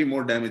infinitely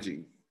more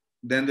damaging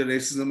than the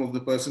racism of the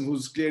person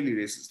who's clearly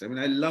racist. I mean,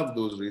 I love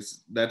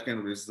that kind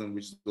of racism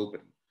which is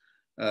open,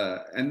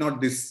 and not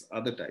this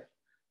other type.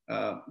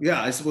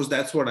 Yeah, I suppose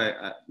that's what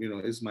I'm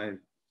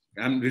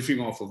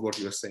riffing off of what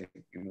you're saying,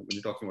 when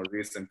you're talking about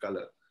race and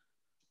color.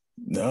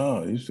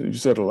 No, you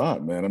said a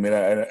lot, man. I mean,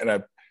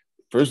 I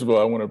first of all,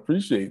 I want to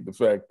appreciate the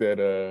fact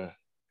that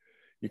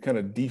you're kind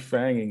of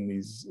defanging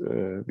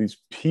these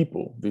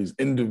people, these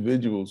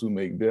individuals who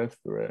make death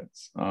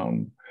threats.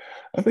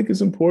 I think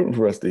it's important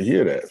for us to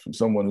hear that from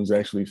someone who's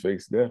actually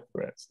faced death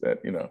threats, that,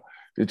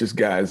 they're just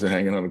guys that are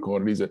hanging on the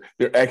corner.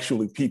 They're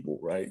actually people,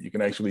 right? You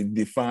can actually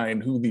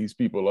define who these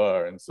people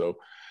are. And so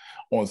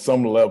on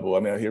some level, I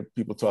mean, I hear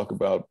people talk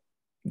about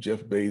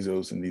Jeff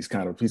Bezos and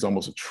he's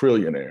almost a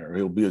trillionaire.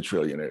 He'll be a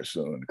trillionaire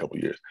soon in a couple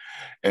of years.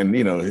 And,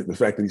 the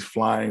fact that he's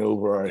flying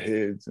over our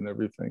heads and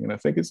everything. And I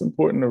think it's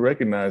important to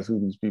recognize who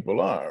these people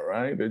are,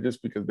 right? They're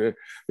just because they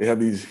have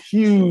these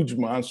huge,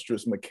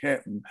 monstrous,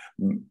 mecha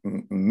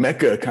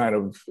kind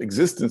of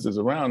existences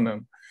around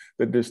them,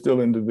 that they're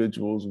still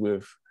individuals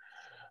with,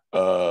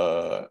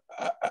 I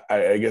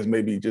guess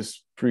maybe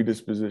just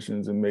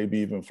predispositions and maybe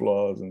even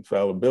flaws and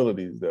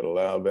fallibilities that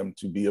allow them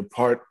to be a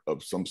part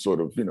of some sort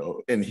of,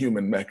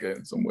 inhuman mecha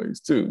in some ways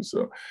too.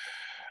 So,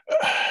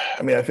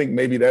 I mean, I think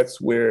maybe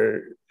that's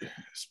where,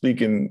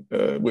 speaking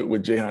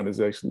what Jehan is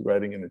actually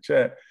writing in the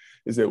chat,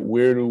 is that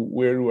where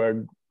do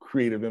our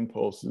creative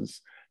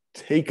impulses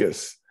take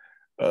us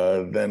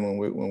then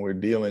when we're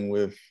dealing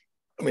with,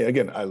 I mean,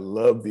 again, I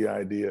love the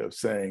idea of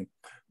saying,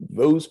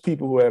 those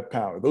people who have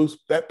power,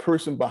 that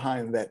person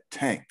behind that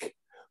tank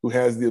who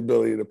has the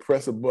ability to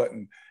press a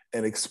button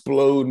and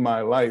explode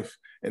my life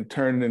and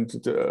turn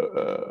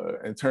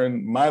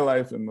my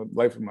life and the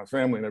life of my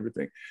family and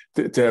everything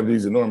to have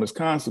these enormous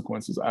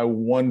consequences. I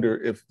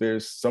wonder if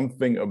there's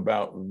something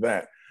about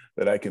that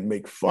I can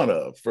make fun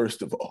of,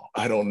 first of all.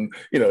 I don't,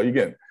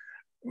 again,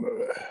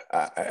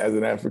 as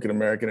an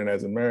African-American and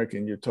as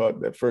American, you're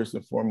taught that first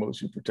and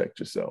foremost, you protect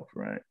yourself,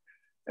 right?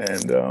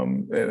 And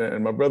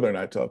my brother and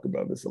I talk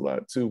about this a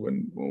lot too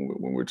when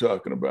we're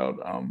talking about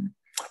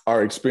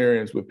our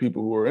experience with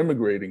people who are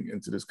immigrating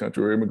into this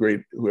country, or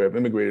who have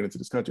immigrated into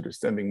this country. They're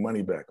sending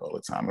money back all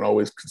the time and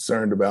always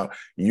concerned about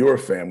your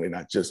family,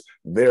 not just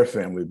their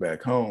family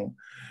back home.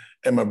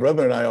 And my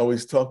brother and I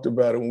always talked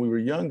about it when we were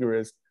younger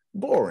as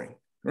boring,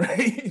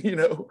 right?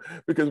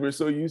 Because we're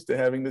so used to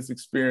having this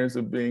experience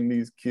of being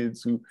these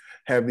kids who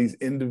have these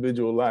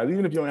individual lives.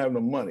 Even if you don't have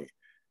no money,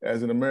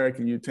 as an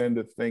American, you tend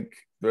to think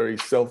very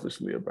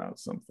selfishly about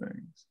some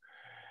things.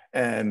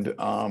 And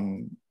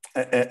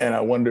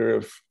I wonder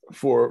if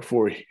for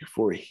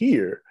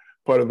here,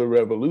 part of the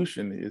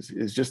revolution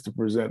is just to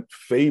present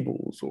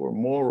fables or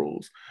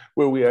morals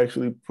where we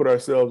actually put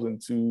ourselves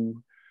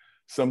into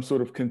some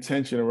sort of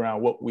contention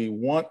around what we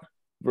want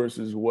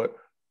versus what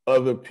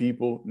other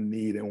people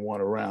need and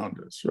want around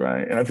us,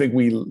 right? And I think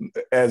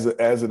as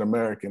an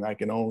American, I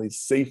can only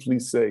safely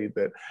say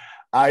that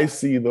I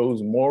see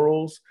those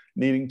morals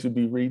needing to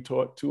be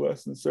retaught to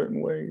us in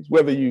certain ways,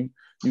 whether you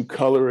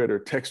color it or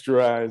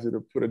texturize it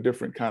or put a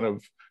different kind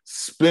of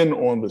spin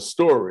on the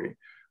story.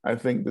 I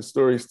think the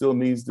story still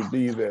needs to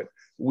be that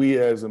we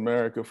as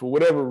America, for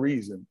whatever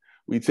reason,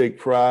 we take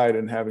pride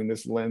in having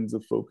this lens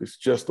of focus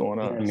just on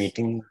us.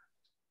 Meeting.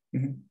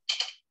 Mm-hmm.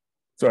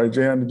 Sorry,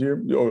 Jehan,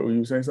 were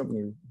you saying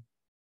something?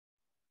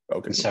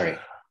 Okay. Sorry.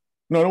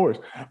 No worries.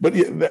 But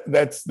yeah,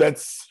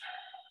 that's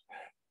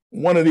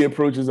one of the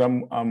approaches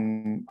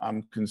I'm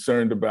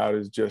concerned about,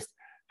 is just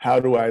how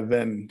do I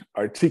then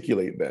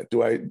articulate that?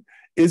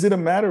 Is it a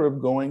matter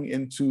of going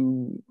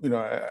into,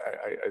 I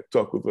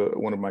talked with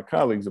one of my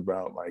colleagues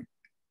about like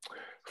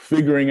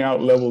figuring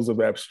out levels of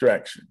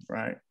abstraction,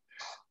 right?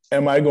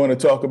 Am I going to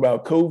talk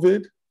about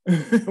COVID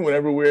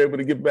whenever we're able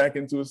to get back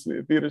into a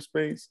theater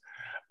space?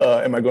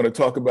 Am I going to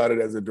talk about it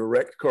as a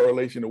direct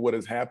correlation to what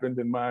has happened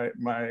in my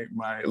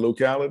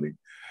locality?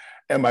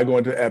 Am I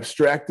going to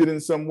abstract it in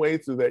some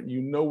way so that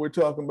we're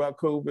talking about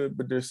COVID,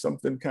 but there's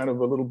something kind of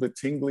a little bit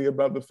tingly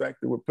about the fact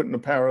that we're putting the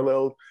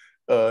parallel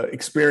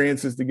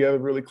experiences together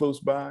really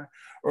close by?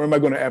 Or am I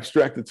going to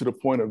abstract it to the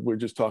point of we're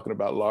just talking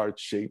about large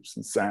shapes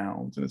and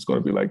sounds and it's going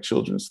to be like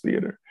children's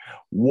theater?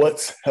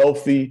 What's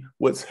healthy,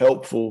 what's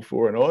helpful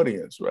for an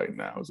audience right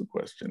now is a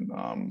question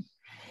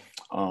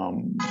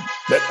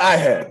that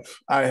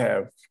I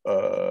have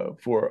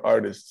for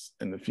artists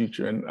in the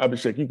future. And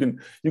Abhishek,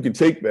 you can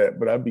take that,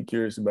 but I'd be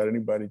curious about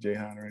anybody,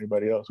 Jehan or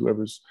anybody else,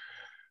 whoever's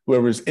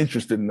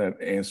interested in that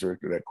answer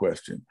to that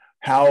question.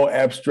 How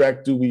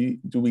abstract do we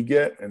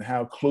get, and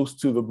how close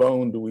to the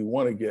bone do we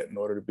want to get in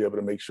order to be able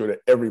to make sure that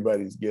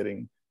everybody's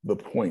getting the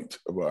point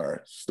of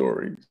our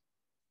stories?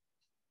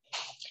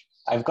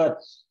 I've got,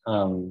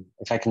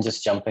 if I can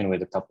just jump in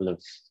with a couple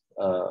of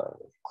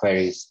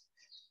queries.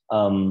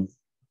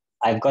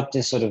 I've got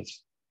this sort of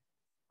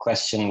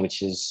question,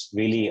 which is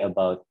really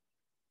about,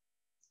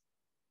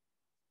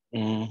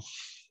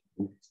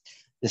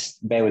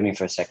 just bear with me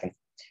for a second.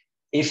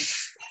 If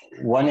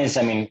one is,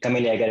 I mean,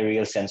 Camille, I get a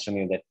real sense from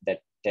you that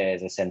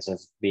there's a sense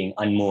of being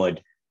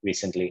unmoored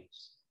recently,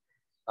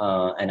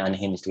 and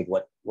unhinged with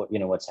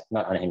what's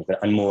not unhinged,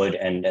 but unmoored,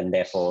 and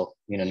therefore,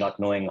 not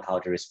knowing how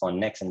to respond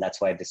next. And that's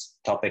why this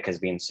topic has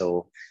been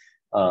so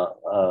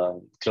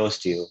close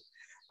to you.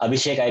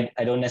 Abhishek,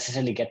 I don't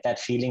necessarily get that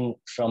feeling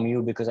from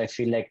you, because I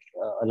feel like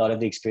a lot of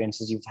the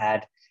experiences you've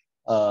had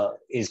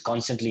is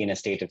constantly in a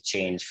state of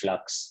change,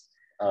 flux,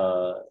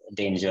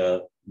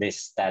 danger,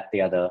 this, that,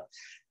 the other.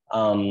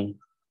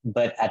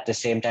 But at the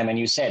same time, and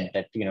you said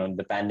that,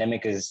 the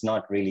pandemic is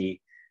not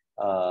really,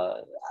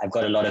 I've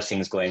got a lot of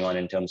things going on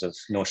in terms of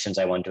notions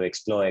I want to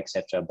explore,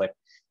 etc. But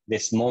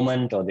this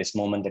moment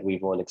that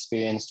we've all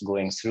experienced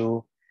going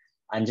through,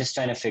 I'm just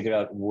trying to figure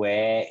out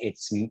where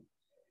it's,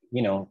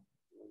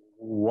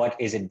 what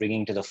is it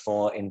bringing to the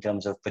fore in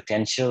terms of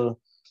potential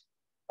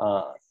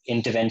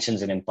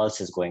interventions and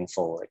impulses going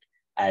forward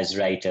as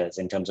writers,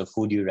 in terms of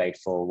who do you write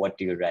for, what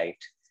do you write,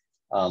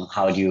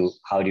 how do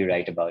you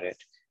write about it.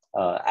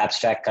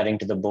 Abstract, cutting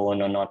to the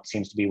bone or not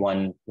seems to be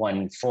one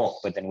fork,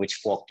 but then which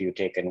fork do you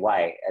take and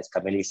why, as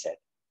Kamili said.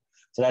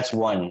 So that's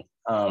one.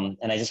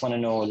 And I just want to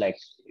know, like,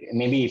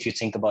 maybe if you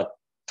think about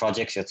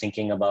projects you're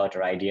thinking about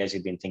or ideas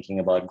you've been thinking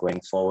about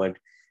going forward,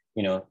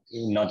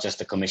 not just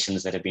the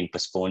commissions that have been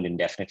postponed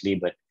indefinitely,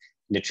 but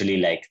literally,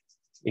 like,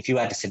 if you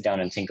had to sit down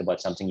and think about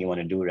something you want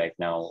to do right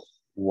now,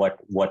 what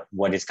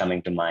is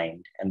coming to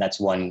mind? And that's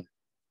one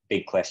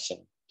big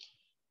question.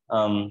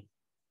 The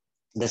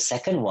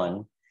second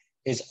one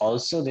is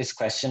also this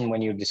question,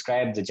 when you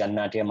describe the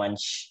Jannatya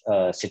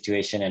Manch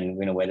situation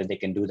and whether they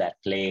can do that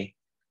play.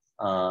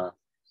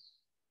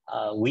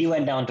 We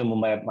went down to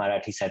Mumbai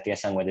Marathi Satya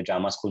Sangh, where the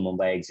drama school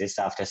Mumbai exists,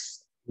 after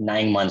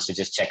 9 months to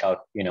just check out,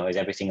 is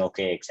everything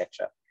okay,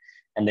 etc.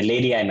 And the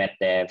lady I met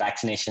there,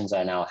 vaccinations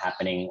are now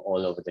happening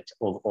all over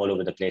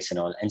the place and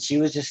all. And she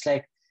was just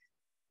like,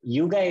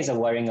 you guys are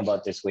worrying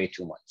about this way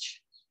too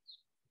much.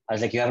 I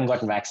was like, you haven't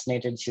gotten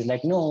vaccinated? She's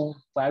like, no,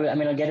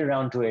 I'll get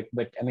around to it.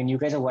 But you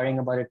guys are worrying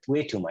about it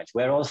way too much.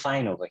 We're all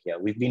fine over here.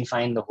 We've been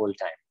fine the whole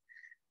time.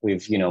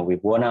 We've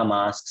worn our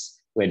masks.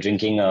 We're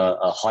drinking a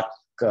hot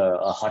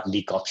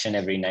decoction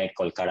every night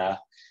called kada,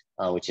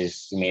 which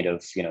is made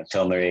of,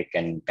 turmeric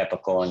and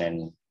peppercorn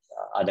and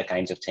other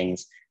kinds of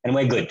things. And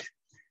we're good.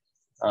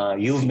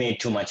 You've made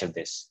too much of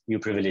this, you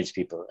privileged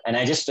people. And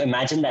I just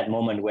imagine that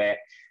moment where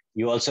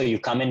you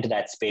come into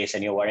that space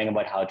and you're worrying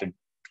about how to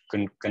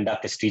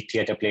conduct a street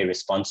theater play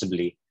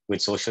responsibly with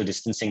social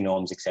distancing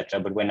norms, etc.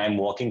 But when I'm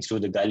walking through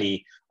the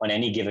gully on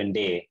any given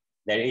day,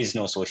 there is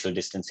no social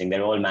distancing.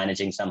 They're all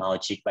managing somehow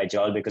cheek by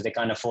jowl because they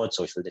can't afford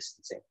social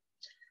distancing.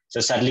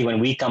 So suddenly when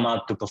we come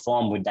out to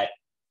perform with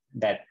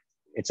that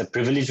it's a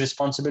privileged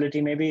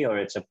responsibility maybe, or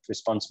it's a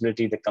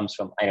responsibility that comes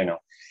from, I don't know.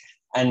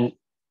 And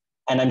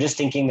I'm just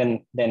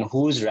thinking then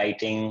who's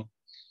writing,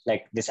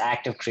 like, this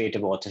act of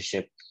creative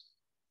authorship,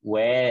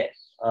 where,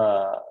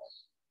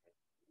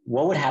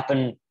 what would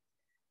happen,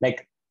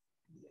 like,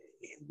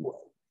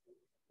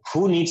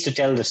 who needs to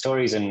tell the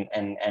stories and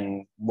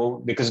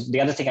because the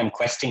other thing I'm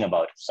questioning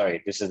about,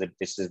 sorry, this is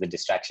the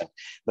distraction,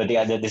 but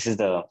this is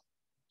the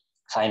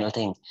final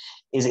thing,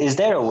 is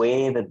there a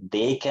way that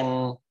they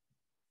can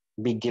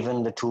be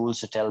given the tools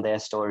to tell their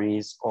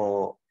stories,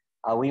 or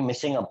are we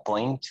missing a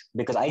point?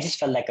 Because I just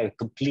felt like I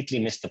completely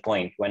missed the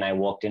point when I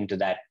walked into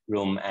that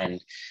room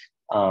and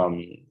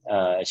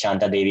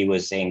Shanta Devi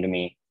was saying to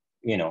me,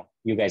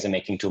 you guys are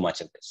making too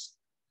much of this.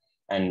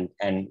 And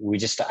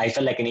I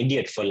felt like an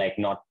idiot for like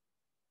not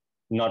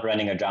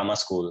running a drama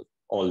school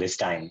all this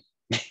time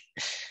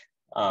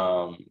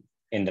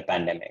in the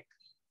pandemic.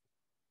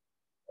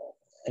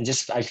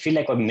 And I feel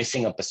like I'm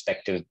missing a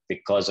perspective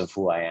because of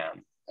who I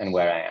am and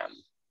where I am.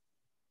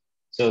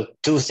 So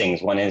two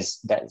things. One is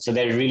that, so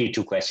there are really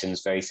two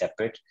questions, very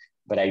separate,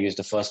 but I use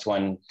the first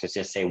one to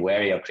just say,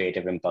 where are your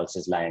creative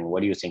impulses lying?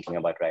 What are you thinking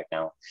about right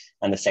now?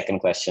 And the second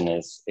question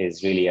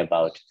is really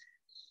about,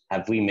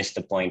 have we missed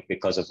the point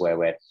because of where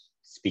we're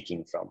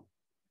speaking from?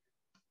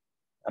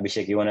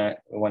 Abhishek, you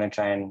wanna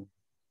try and?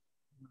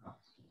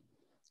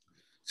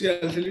 See,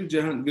 I'll tell you,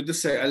 Jahan, with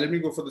let me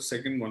go for the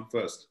second one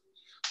first.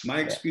 My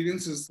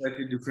experience is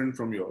slightly different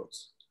from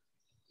yours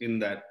in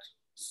that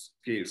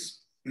case.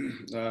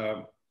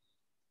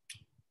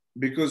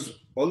 Because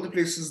all the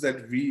places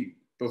that we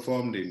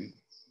performed in,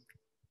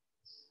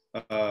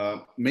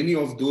 many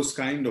of those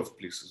kind of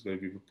places where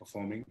we were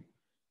performing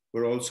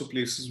were also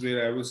places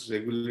where I was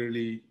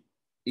regularly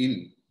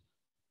in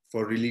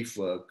for relief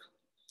work.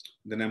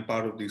 Then I'm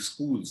part of these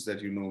schools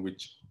that,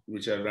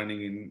 which are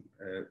running in,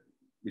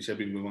 which have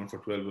been going on for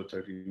 12 or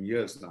 13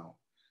 years now.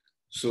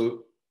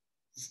 So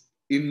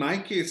in my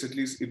case, at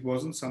least, it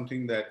wasn't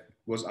something that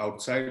was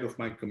outside of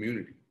my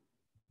community.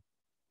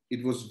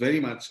 It was very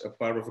much a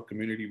part of a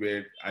community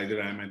where either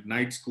I'm at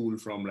night school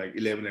from like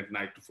 11 at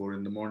night to 4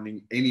 in the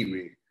morning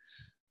anyway,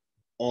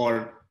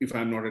 or if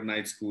I'm not at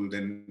night school,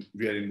 then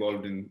we are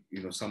involved in,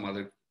 some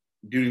other,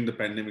 during the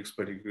pandemics,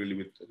 particularly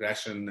with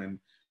ration and,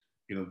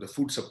 the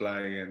food supply,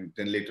 and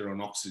then later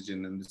on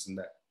oxygen and this and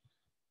that.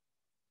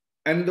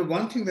 And the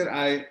one thing that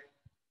I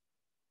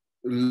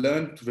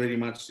learned very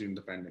much during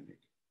the pandemic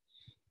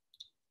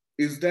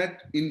is that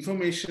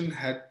information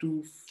had to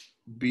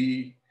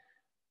be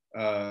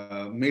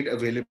made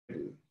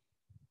available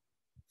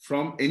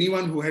from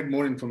anyone who had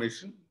more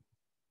information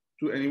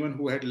to anyone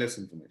who had less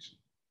information.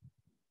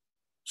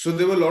 So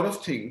there were a lot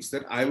of things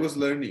that I was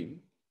learning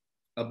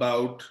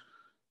about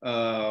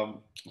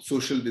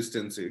social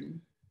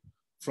distancing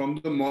from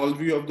the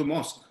Maulvi of the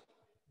mosque,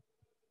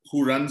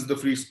 who runs the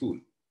free school.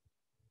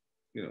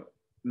 You know,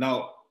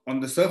 now on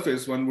the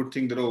surface, one would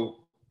think that, oh,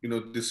 you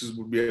know,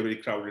 would be a very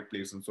crowded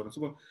place and so on and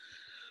so forth.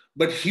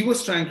 But he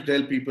was trying to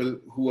tell people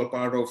who are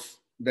part of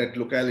that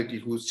locality,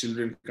 whose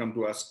children come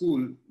to our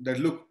school, that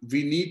look,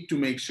 we need to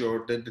make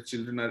sure that the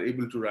children are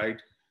able to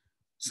write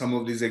some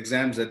of these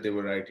exams that they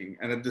were writing,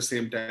 and at the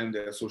same time, they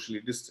are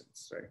socially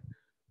distanced, right?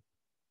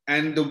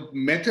 And the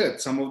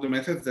methods, some of the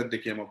methods that they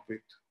came up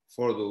with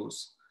for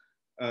those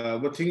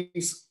were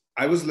things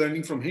I was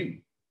learning from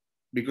him,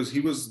 because he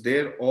was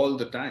there all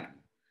the time,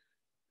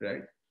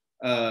 right?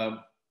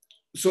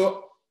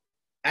 So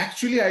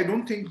actually, I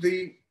don't think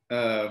the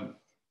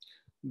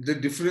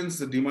difference,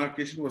 the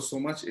demarcation was so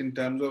much in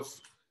terms of,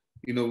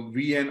 you know,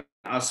 we and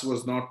us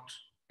was not,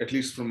 at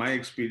least from my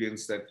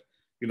experience, that,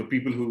 you know,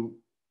 people who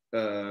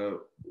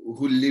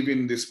live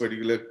in this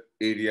particular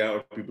area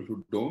or people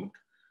who don't,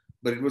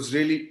 but it was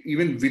really,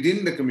 even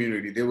within the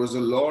community, there is a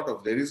lot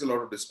of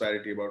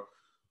disparity about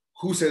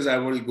who says I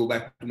will go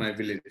back to my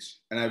village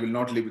and I will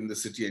not live in the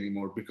city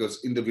anymore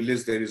because in the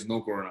village there is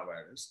no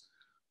coronavirus,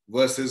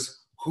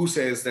 versus who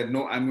says that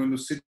no, I'm going to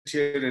sit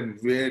here and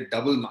wear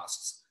double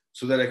masks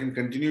so that I can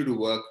continue to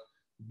work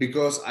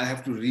because I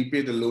have to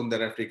repay the loan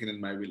that I've taken in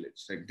my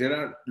village. Like, there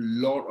are a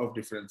lot of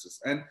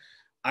differences. And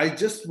I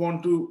just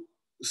want to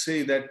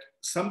say that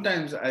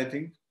sometimes I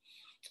think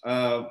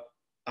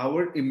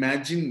our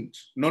imagined,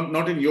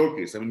 not in your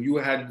case, I mean, you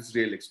had this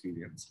real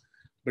experience,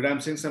 but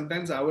I'm saying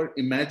sometimes our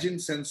imagined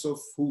sense of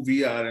who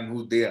we are and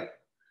who they are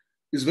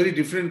is very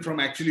different from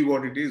actually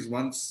what it is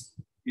once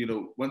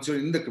you're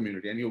in the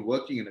community and you're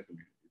working in a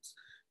community.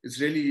 It's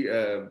really,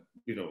 a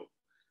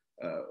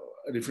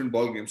different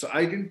ballgame. So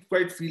I didn't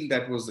quite feel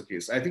that was the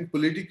case. I think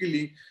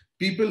politically,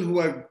 people who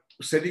are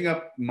setting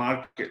up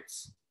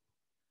markets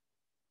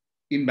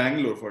in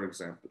Bangalore, for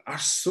example, are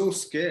so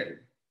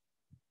scared.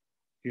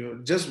 You know,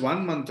 just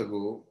 1 month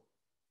ago,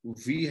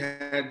 we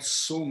had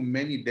so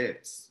many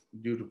deaths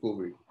due to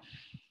COVID.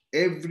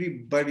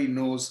 Everybody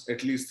knows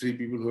at least 3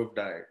 people who have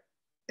died,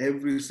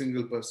 every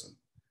single person.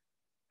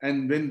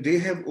 And when they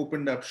have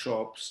opened up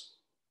shops,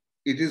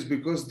 it is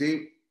because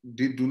they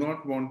do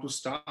not want to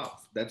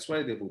starve. That's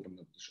why they've opened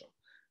up the shop.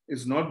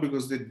 It's not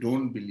because they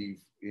don't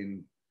believe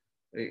in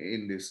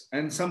this.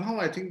 And somehow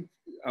I think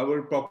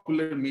our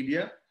popular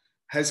media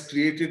has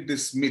created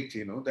this myth,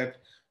 you know, that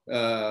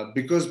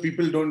because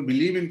people don't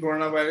believe in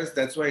coronavirus,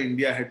 that's why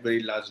India had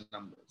very large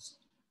numbers.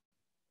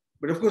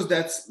 But of course,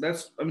 that's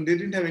I mean, they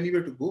didn't have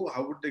anywhere to go.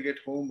 How would they get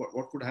home?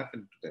 What could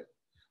happen to them?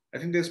 I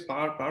think there's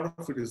part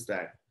of it is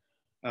that.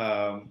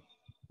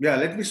 Yeah,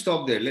 let me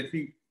stop there. Let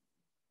me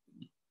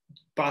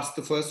pass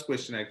the first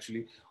question,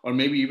 actually, or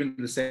maybe even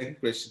the second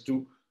question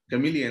to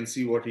Camille and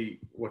see what he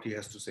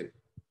has to say.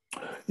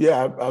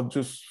 Yeah, I'll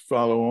just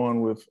follow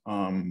on with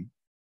one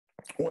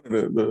of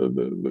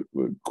the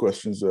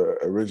questions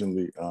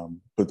originally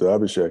put to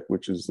Abhishek,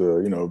 which is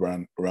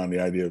around the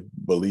idea of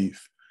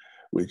belief,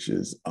 which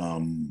is I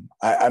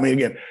mean,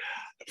 again,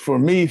 for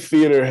me,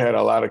 theater had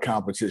a lot of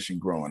competition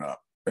growing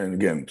up, and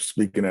again,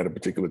 speaking at a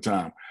particular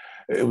time,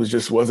 it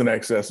wasn't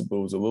accessible.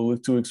 It was a little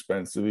too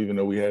expensive, even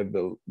though we had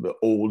the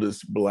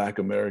oldest Black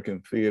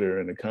American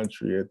theater in the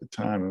country at the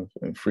time,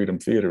 in Freedom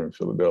Theater in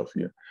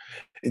Philadelphia.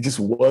 It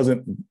just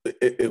wasn't.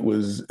 It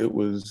was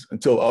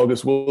until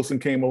August Wilson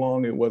came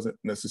along. It wasn't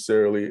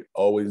necessarily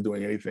always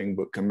doing anything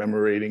but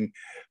commemorating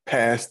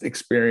past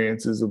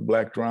experiences of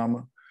Black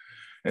drama.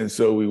 And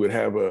so we would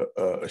have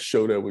a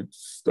show that would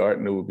start,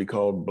 and it would be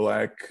called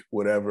Black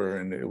whatever,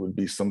 and it would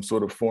be some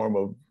sort of form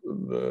of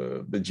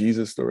the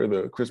Jesus story,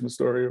 the Christmas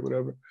story or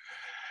whatever.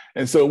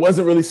 And so it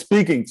wasn't really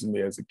speaking to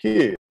me as a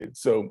kid.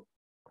 So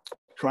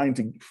trying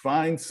to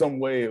find some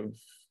way of,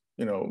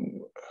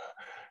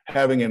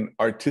 having an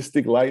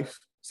artistic life,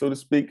 so to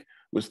speak,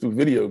 was through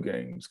video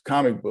games,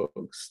 comic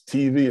books,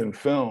 TV and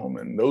film,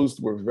 and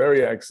those were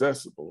very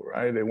accessible,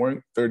 right? They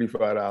weren't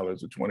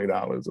 $35 or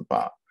 $20 a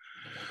pop.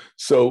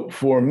 So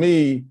for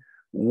me,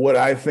 what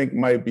I think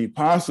might be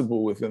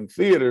possible within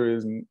theater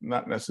is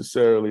not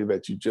necessarily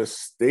that you just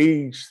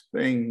stage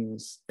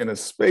things in a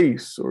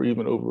space or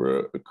even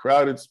over a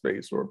crowded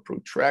space or a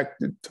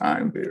protracted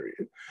time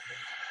period.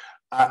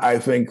 I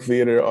think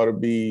theater ought to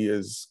be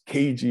as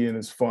cagey and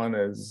as fun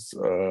as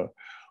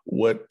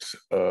what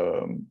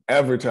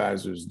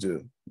advertisers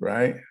do,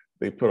 right?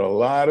 They put a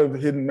lot of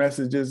hidden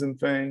messages and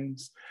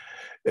things.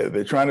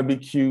 They're trying to be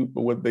cute,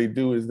 but what they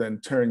do is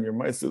then turn your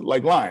mind. It's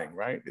like lying,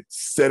 right?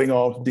 It's setting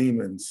off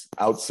demons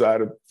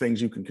outside of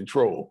things you can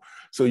control.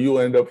 So you'll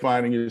end up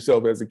finding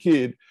yourself as a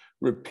kid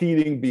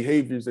repeating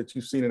behaviors that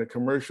you've seen in a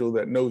commercial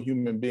that no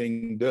human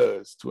being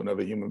does to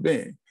another human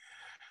being.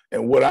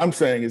 And what I'm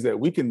saying is that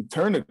we can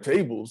turn the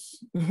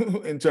tables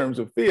in terms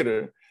of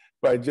theater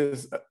by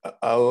just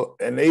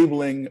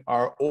enabling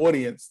our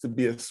audience to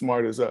be as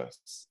smart as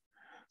us,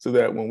 so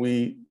that when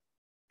we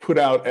put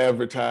out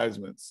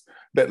advertisements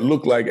that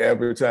look like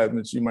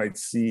advertisements you might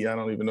see, I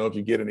don't even know if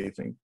you get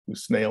anything through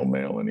snail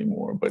mail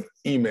anymore, but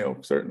email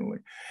certainly.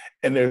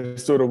 And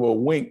there's sort of a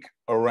wink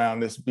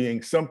around this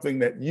being something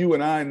that you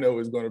and I know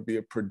is going to be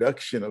a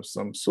production of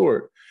some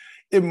sort.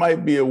 It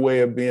might be a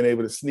way of being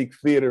able to sneak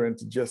theater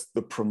into just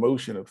the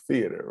promotion of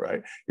theater,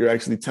 right? You're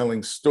actually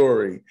telling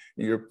story,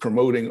 you're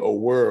promoting a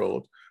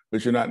world,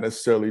 but you're not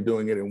necessarily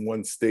doing it in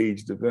one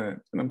staged event.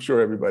 And I'm sure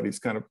everybody's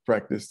kind of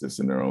practiced this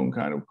in their own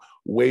kind of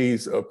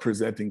ways of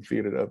presenting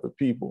theater to other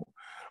people.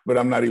 But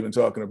I'm not even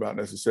talking about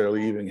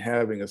necessarily even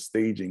having a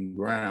staging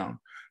ground.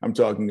 I'm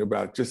talking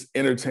about just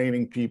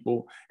entertaining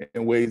people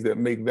in ways that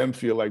make them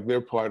feel like they're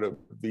part of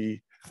the,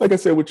 like I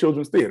said, with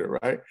children's theater,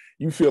 right?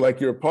 You feel like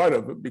you're a part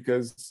of it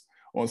because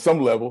on some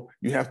level,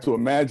 you have to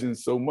imagine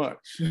so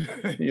much,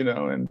 you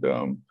know,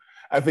 and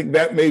I think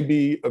that may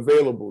be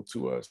available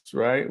to us,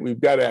 right? We've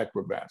got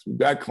acrobats, we've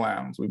got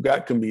clowns, we've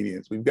got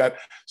comedians, we've got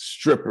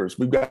strippers,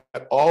 we've got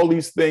all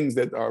these things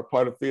that are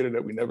part of theater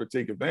that we never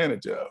take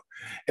advantage of.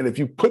 And if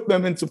you put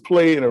them into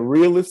play in a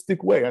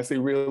realistic way, I say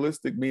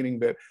realistic, meaning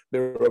that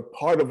they're a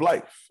part of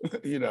life,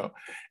 you know,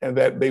 and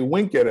that they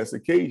wink at us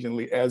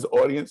occasionally as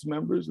audience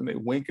members, and they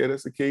wink at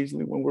us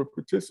occasionally when we're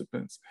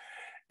participants.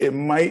 It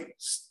might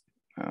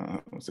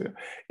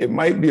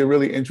be a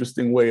really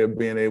interesting way of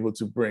being able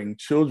to bring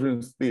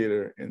children's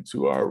theater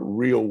into our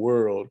real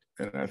world,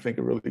 and I think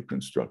a really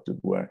constructive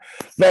way.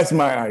 That's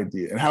my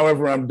idea. And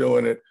however I'm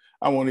doing it,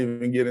 I won't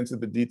even get into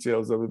the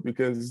details of it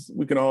because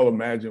we can all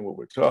imagine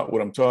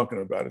what I'm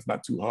talking about. It's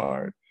not too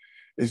hard.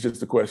 It's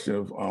just a question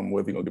of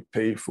whether you're going to get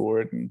paid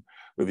for it and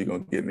whether you're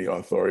going to get any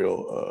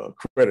authorial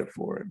credit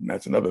for it. And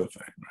that's another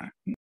thing, right?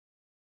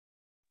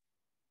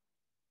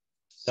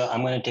 So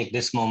I'm going to take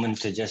this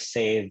moment to just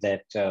say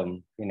that,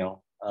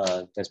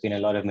 there's been a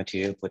lot of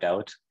material put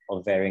out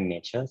of varying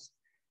natures.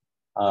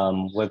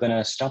 We're going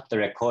to stop the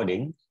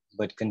recording,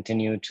 but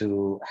continue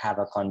to have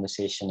a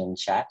conversation and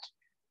chat.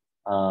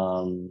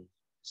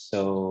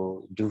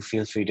 So do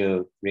feel free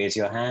to raise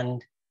your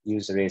hand,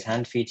 use the raise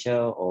hand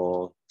feature,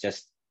 or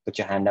just put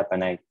your hand up.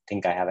 And I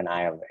think I have an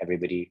eye of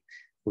everybody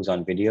who's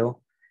on video.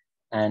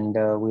 And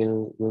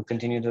we'll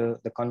continue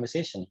the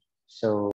conversation. So